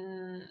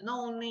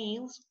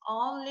nails,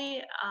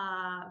 only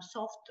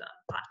soft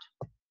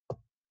part.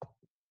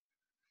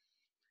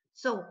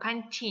 So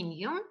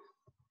continue.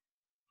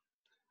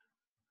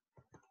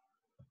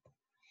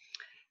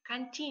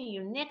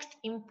 Next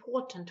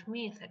important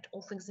method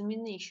of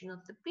examination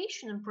of the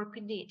patient in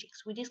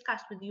propedeutics. We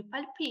discussed with you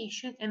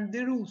palpation and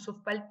the rules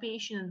of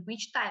palpation and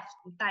which types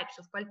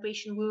of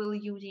palpation we will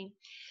using.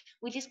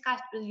 We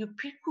discussed with you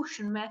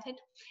percussion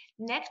method.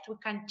 Next, we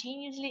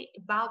continuously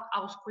about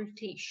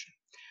auscultation.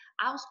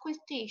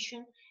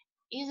 Auscultation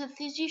is a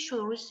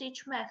physical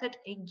research method,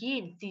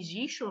 again,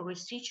 physical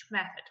research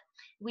method,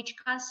 which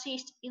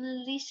consists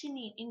in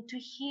listening into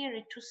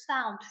hearing to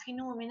sound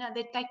phenomena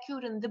that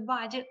occur in the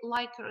body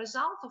like a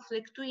result of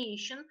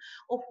fluctuation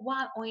of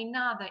one or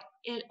another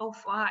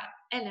of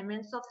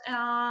elements of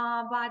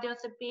body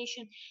of the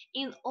patient,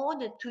 in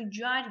order to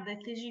judge the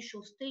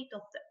physical state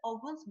of the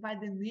organs by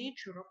the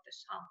nature of the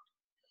sound.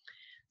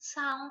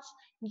 Sounds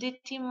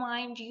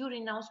determined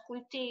during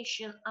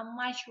auscultation are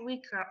much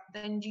weaker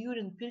than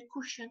during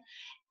percussion,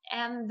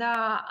 and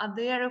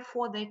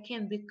therefore they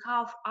can be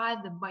cuffed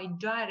either by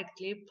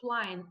directly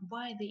applying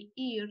by the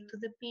ear to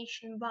the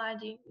patient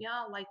body,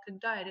 yeah, like a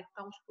direct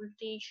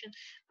auscultation,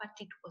 but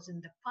it was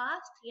in the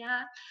past,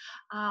 yeah,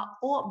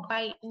 or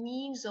by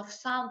means of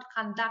sound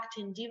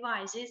conducting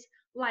devices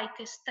like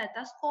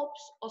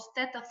stethoscopes or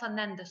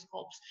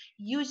stetophonendoscopes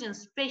using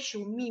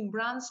special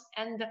membranes.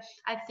 And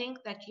I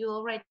think that you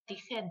already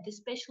had the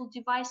special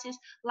devices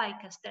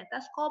like a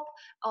stethoscope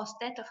or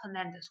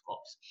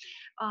stetophonendoscopes.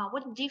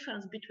 What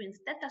difference between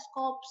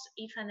stethoscopes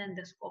and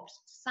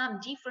endoscopes? Some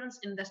difference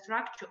in the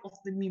structure of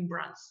the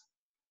membranes.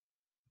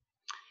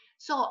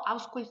 So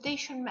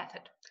auscultation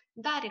method,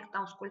 direct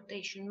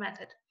auscultation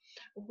method.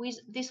 With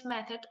this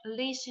method,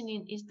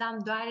 listening is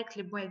done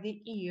directly by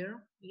the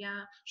ear.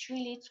 Yeah,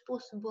 surely it's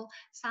possible.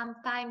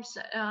 Sometimes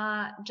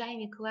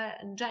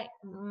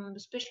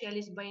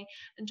specialists by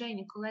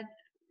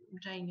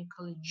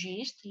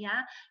gynecologist,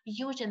 yeah,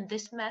 using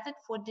this method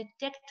for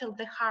detecting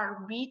the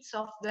heartbeats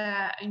of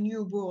the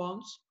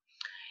newborns.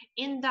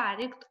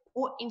 Indirect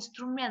or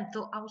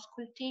instrumental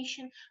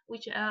auscultation,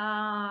 which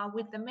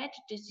with the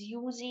method is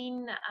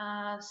using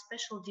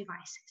special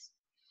devices.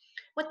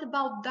 What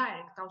about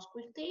direct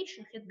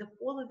auscultation? Has the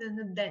following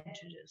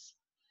advantages: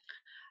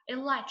 a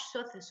large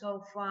surface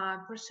of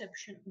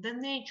perception, the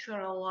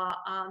natural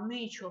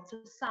nature of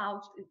the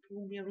sound, it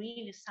will be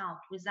really sound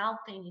without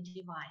any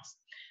device.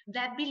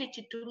 The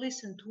ability to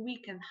listen to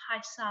weak and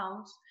high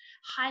sounds,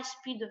 high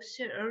speed of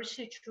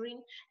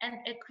researching,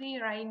 and a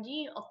clear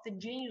idea of the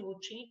general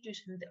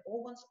changes in the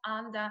organs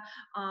under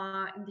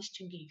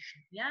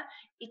investigation. Yeah,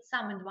 it's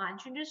some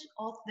advantages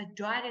of the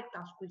direct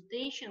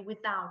auscultation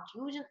without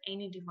using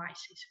any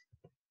devices.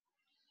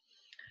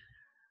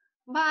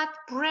 But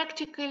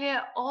practically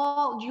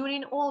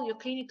during all your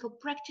clinical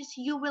practice,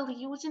 you will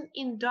use an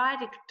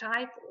indirect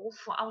type of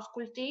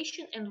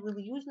auscultation and will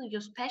use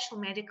your special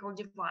medical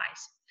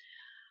device.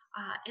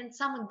 And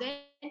some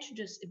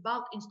advantages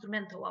about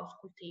instrumental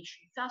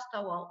auscultation. First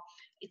of all,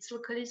 it's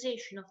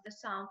localization of the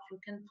sound. You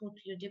can put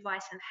your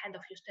device in the head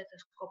of your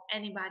stethoscope,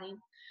 anybody.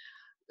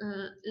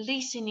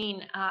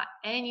 Listening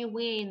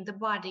anywhere in the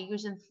body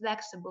using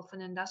flexible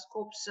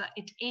phonendoscopes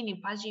at any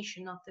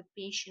position of the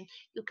patient.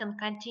 You can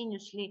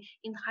continuously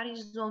in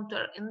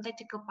horizontal and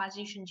vertical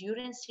position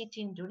during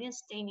sitting, during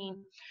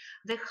standing.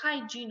 The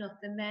hygiene of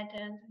the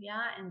method,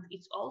 yeah, and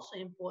it's also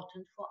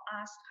important for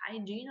us,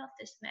 hygiene of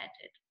this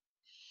method.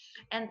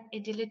 And a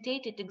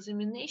dilated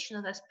examination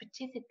of the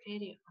specific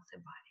area of the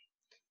body.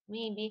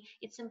 Maybe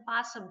it's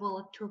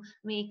impossible to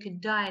make a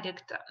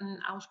direct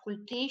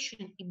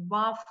auscultation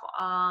above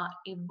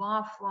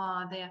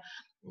the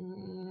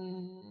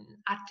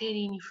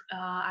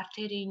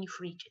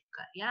arterionephritic.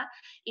 Yeah,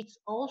 it's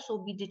also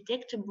be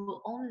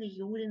detectable only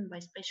using by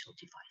special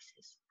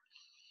devices.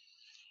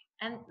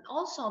 And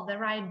also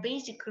there are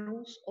basic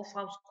rules of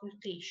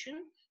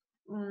auscultation,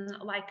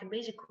 like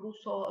basic rules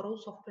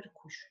of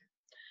percussion.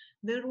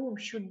 The room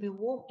should be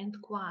warm and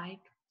quiet,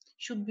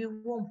 should be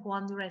warm for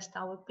unrest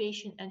our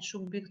patient, and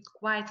should be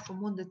quiet for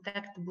more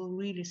detectable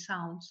really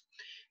sounds.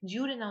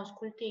 During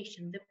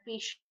auscultation, the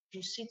patient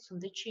sits on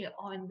the chair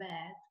or in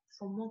bed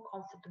for more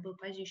comfortable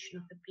position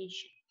of the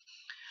patient.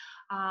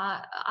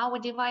 Our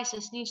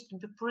devices needs to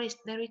be pressed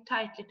very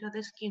tightly to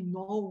the skin,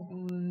 no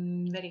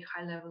very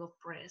high level of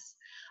press.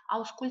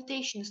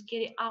 Auscultation is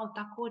carried out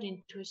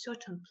according to a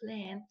certain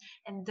plan,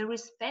 and there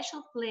is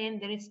special plan,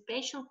 there is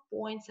special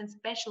points and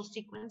special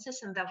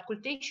sequences in the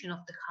auscultation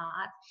of the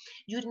heart,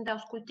 during the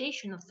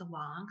auscultation of the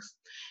lungs.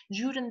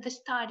 During the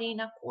study,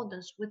 in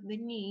accordance with the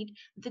need,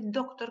 the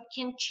doctor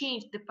can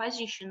change the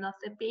position of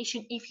the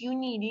patient if you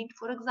need it.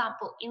 For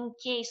example, in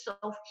case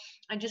of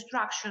a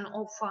destruction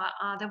of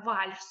the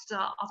valves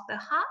of the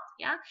heart,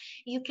 yeah,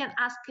 you can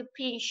ask a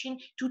patient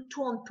to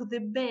turn to the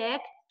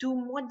back to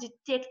more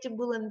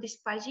detectable in this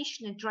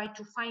position and try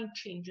to find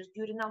changes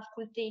during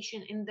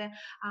auscultation in the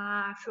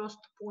first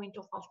point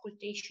of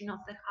auscultation of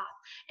the heart.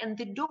 And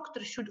the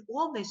doctor should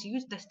always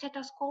use the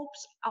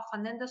stethoscopes of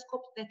an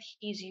endoscope that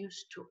he is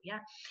used to. Yeah,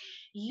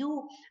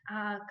 you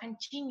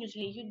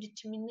continuously your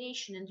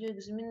determination and your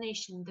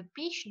examination the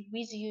patient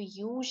with you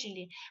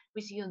usually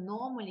with your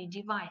normally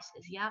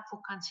devices, yeah,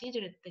 for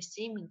considering the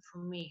same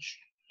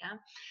information, yeah,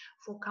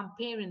 for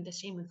comparing the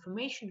same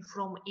information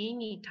from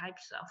any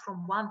types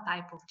from one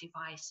type of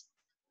device.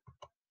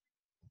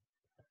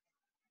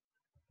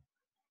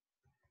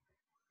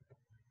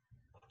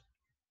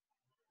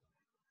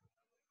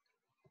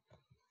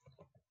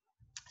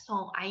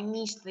 So I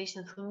missed this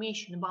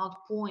information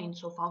about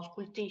points of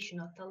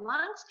auscultation of the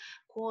lungs,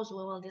 because we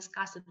will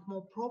discuss it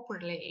more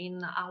properly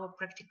in our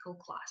practical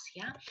class,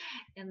 yeah,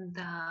 and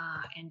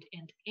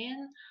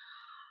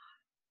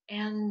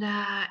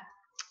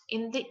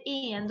in the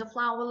end of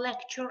our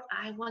lecture,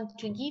 I want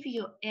to give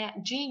you a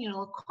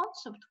general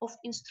concept of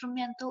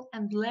instrumental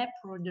and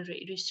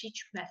laboratory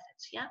research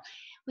methods. Yeah,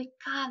 we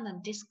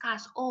cannot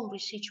discuss all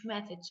research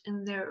methods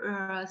in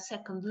the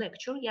second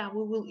lecture. Yeah,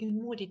 we will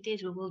in more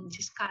details. We will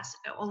discuss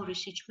all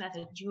research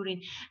methods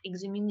during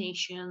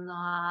examination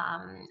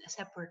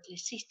separately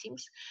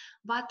systems.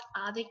 But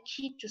the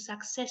key to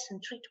success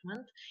in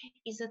treatment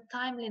is a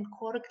timely and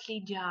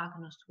correctly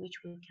diagnosed,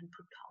 which we can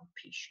put our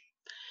patient.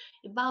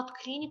 About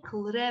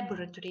clinical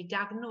laboratory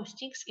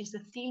diagnostics is a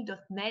field of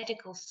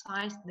medical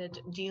science that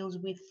deals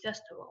with,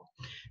 first of all,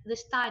 the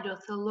study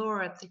of the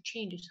lore of the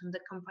changes in the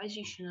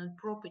composition and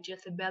property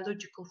of the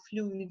biological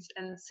fluids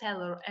and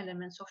cellular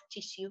elements of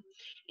tissue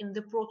in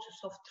the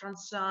process of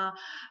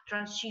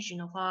transition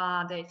of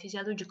the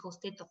physiological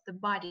state of the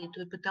body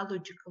to the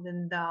pathological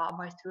and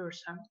vice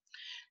versa.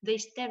 The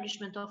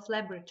establishment of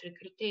laboratory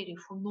criteria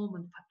for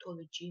normal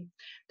pathology,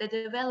 the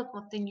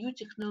development of the new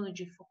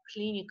technology for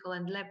clinical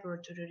and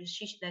laboratory research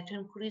that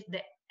increase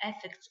the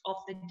effects of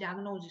the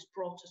diagnosis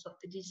process of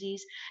the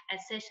disease,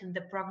 assessing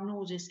the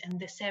prognosis and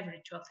the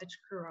severity of its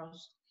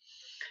cures.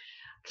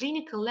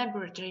 Clinical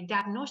laboratory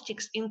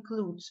diagnostics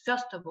includes,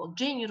 first of all,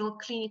 general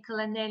clinical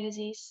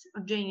analysis,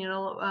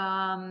 clinical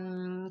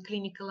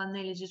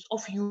analysis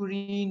of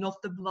urine, of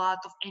the blood,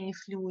 of any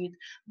fluid,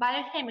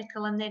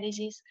 biochemical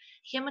analysis,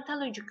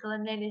 hematological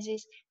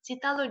analysis,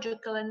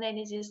 cytological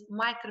analysis,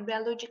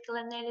 microbiological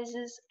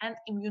analysis, and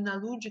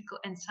immunological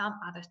and some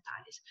other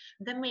studies.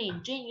 The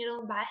main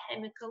general,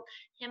 biochemical,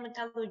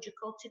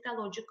 hematological,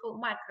 cytological,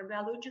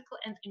 microbiological,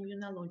 and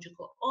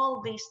immunological.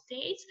 All these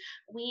states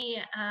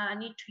we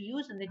need to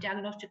use in the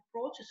diagnostic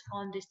process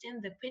for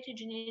understand the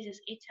pathogenesis,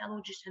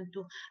 etiologies, and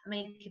to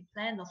make a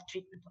plan of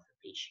treatment of a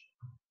patient.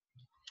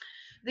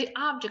 The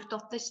object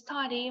of the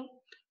study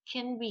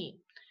can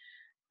be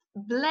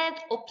blood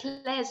or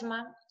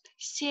plasma,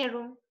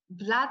 serum,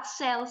 blood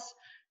cells,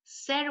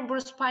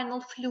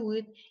 cerebrospinal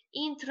fluid,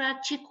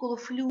 intraarticular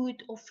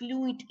fluid or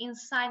fluid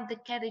inside the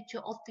cavity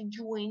of the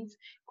joints,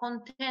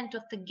 content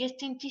of the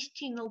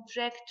gastrointestinal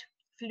tract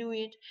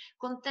fluid,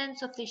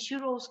 contents of the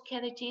serous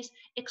cavities,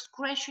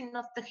 excretion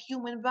of the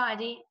human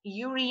body,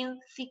 urine,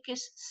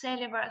 feces,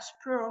 saliva,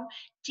 sperm,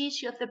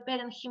 tissue of the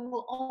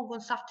parenchymal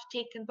organs after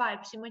taken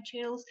biopsy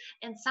materials,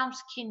 and some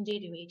skin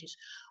derivatives.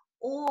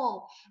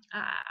 All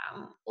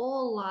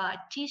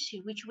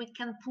tissue which we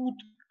can put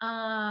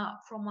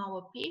from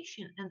our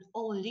patient, and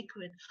all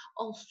liquid,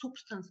 all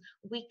substance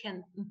we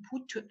can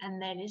put to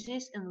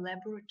analysis in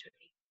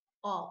laboratory.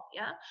 All,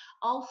 yeah,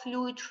 all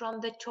fluid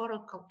from the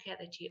thoracic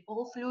cavity,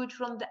 all fluid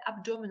from the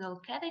abdominal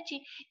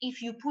cavity.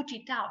 If you put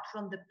it out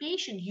from the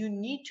patient, you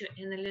need to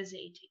analyze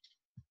it.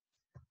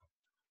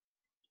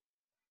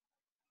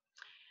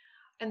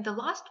 And the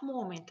last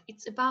moment,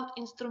 it's about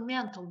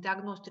instrumental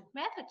diagnostic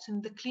methods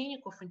in the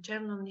clinic of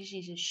internal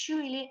diseases.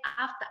 Surely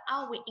after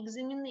our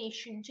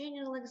examination,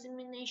 general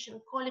examination,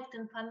 collect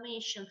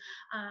information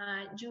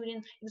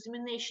during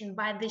examination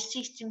by the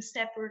system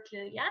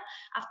separately, yeah?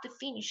 After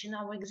finishing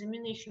our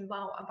examination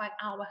by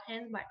our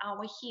hand, by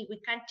our ear, we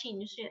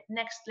continue. So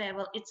next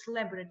level, it's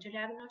laboratory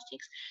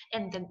diagnostics.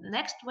 And the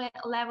next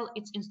level,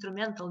 it's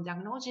instrumental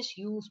diagnosis,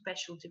 use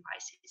special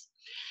devices.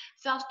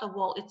 First of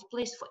all, it's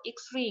placed for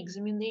X-ray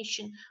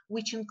examination,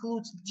 which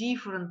includes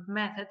different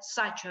methods,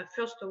 such as,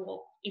 first of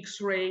all,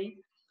 X-ray,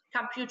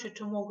 computer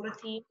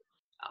tomography,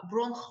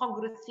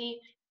 bronchography,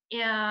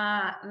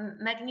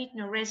 magnetic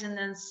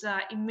resonance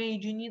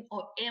imaging,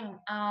 or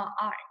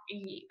MRI,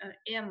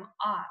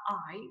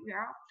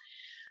 yeah.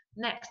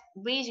 Next,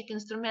 basic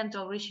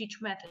instrumental research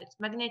methods,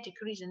 magnetic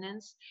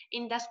resonance,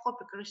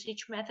 endoscopic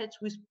research methods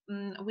with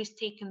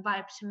taken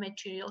biopsy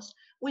materials,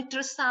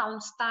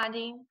 ultrasound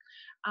study,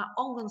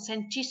 organs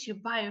and tissue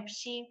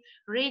biopsy,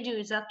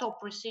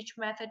 radioisotope research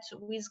methods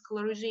with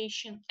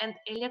colorization, and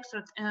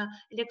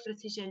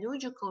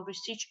electrophysiological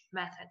research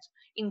methods,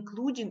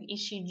 including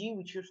ECG,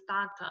 which you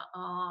start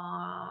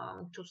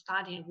to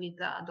study with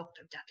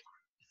Dr. Detler.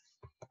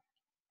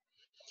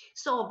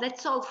 So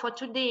that's all for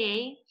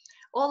today.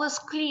 All is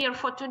clear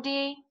for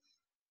today?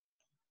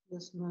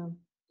 Yes, ma'am.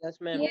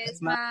 Yes, ma'am.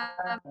 Yes,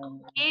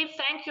 ma'am. Okay,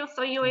 thank you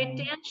for your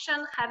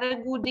attention. Have a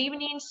good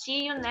evening.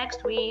 See you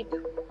next week.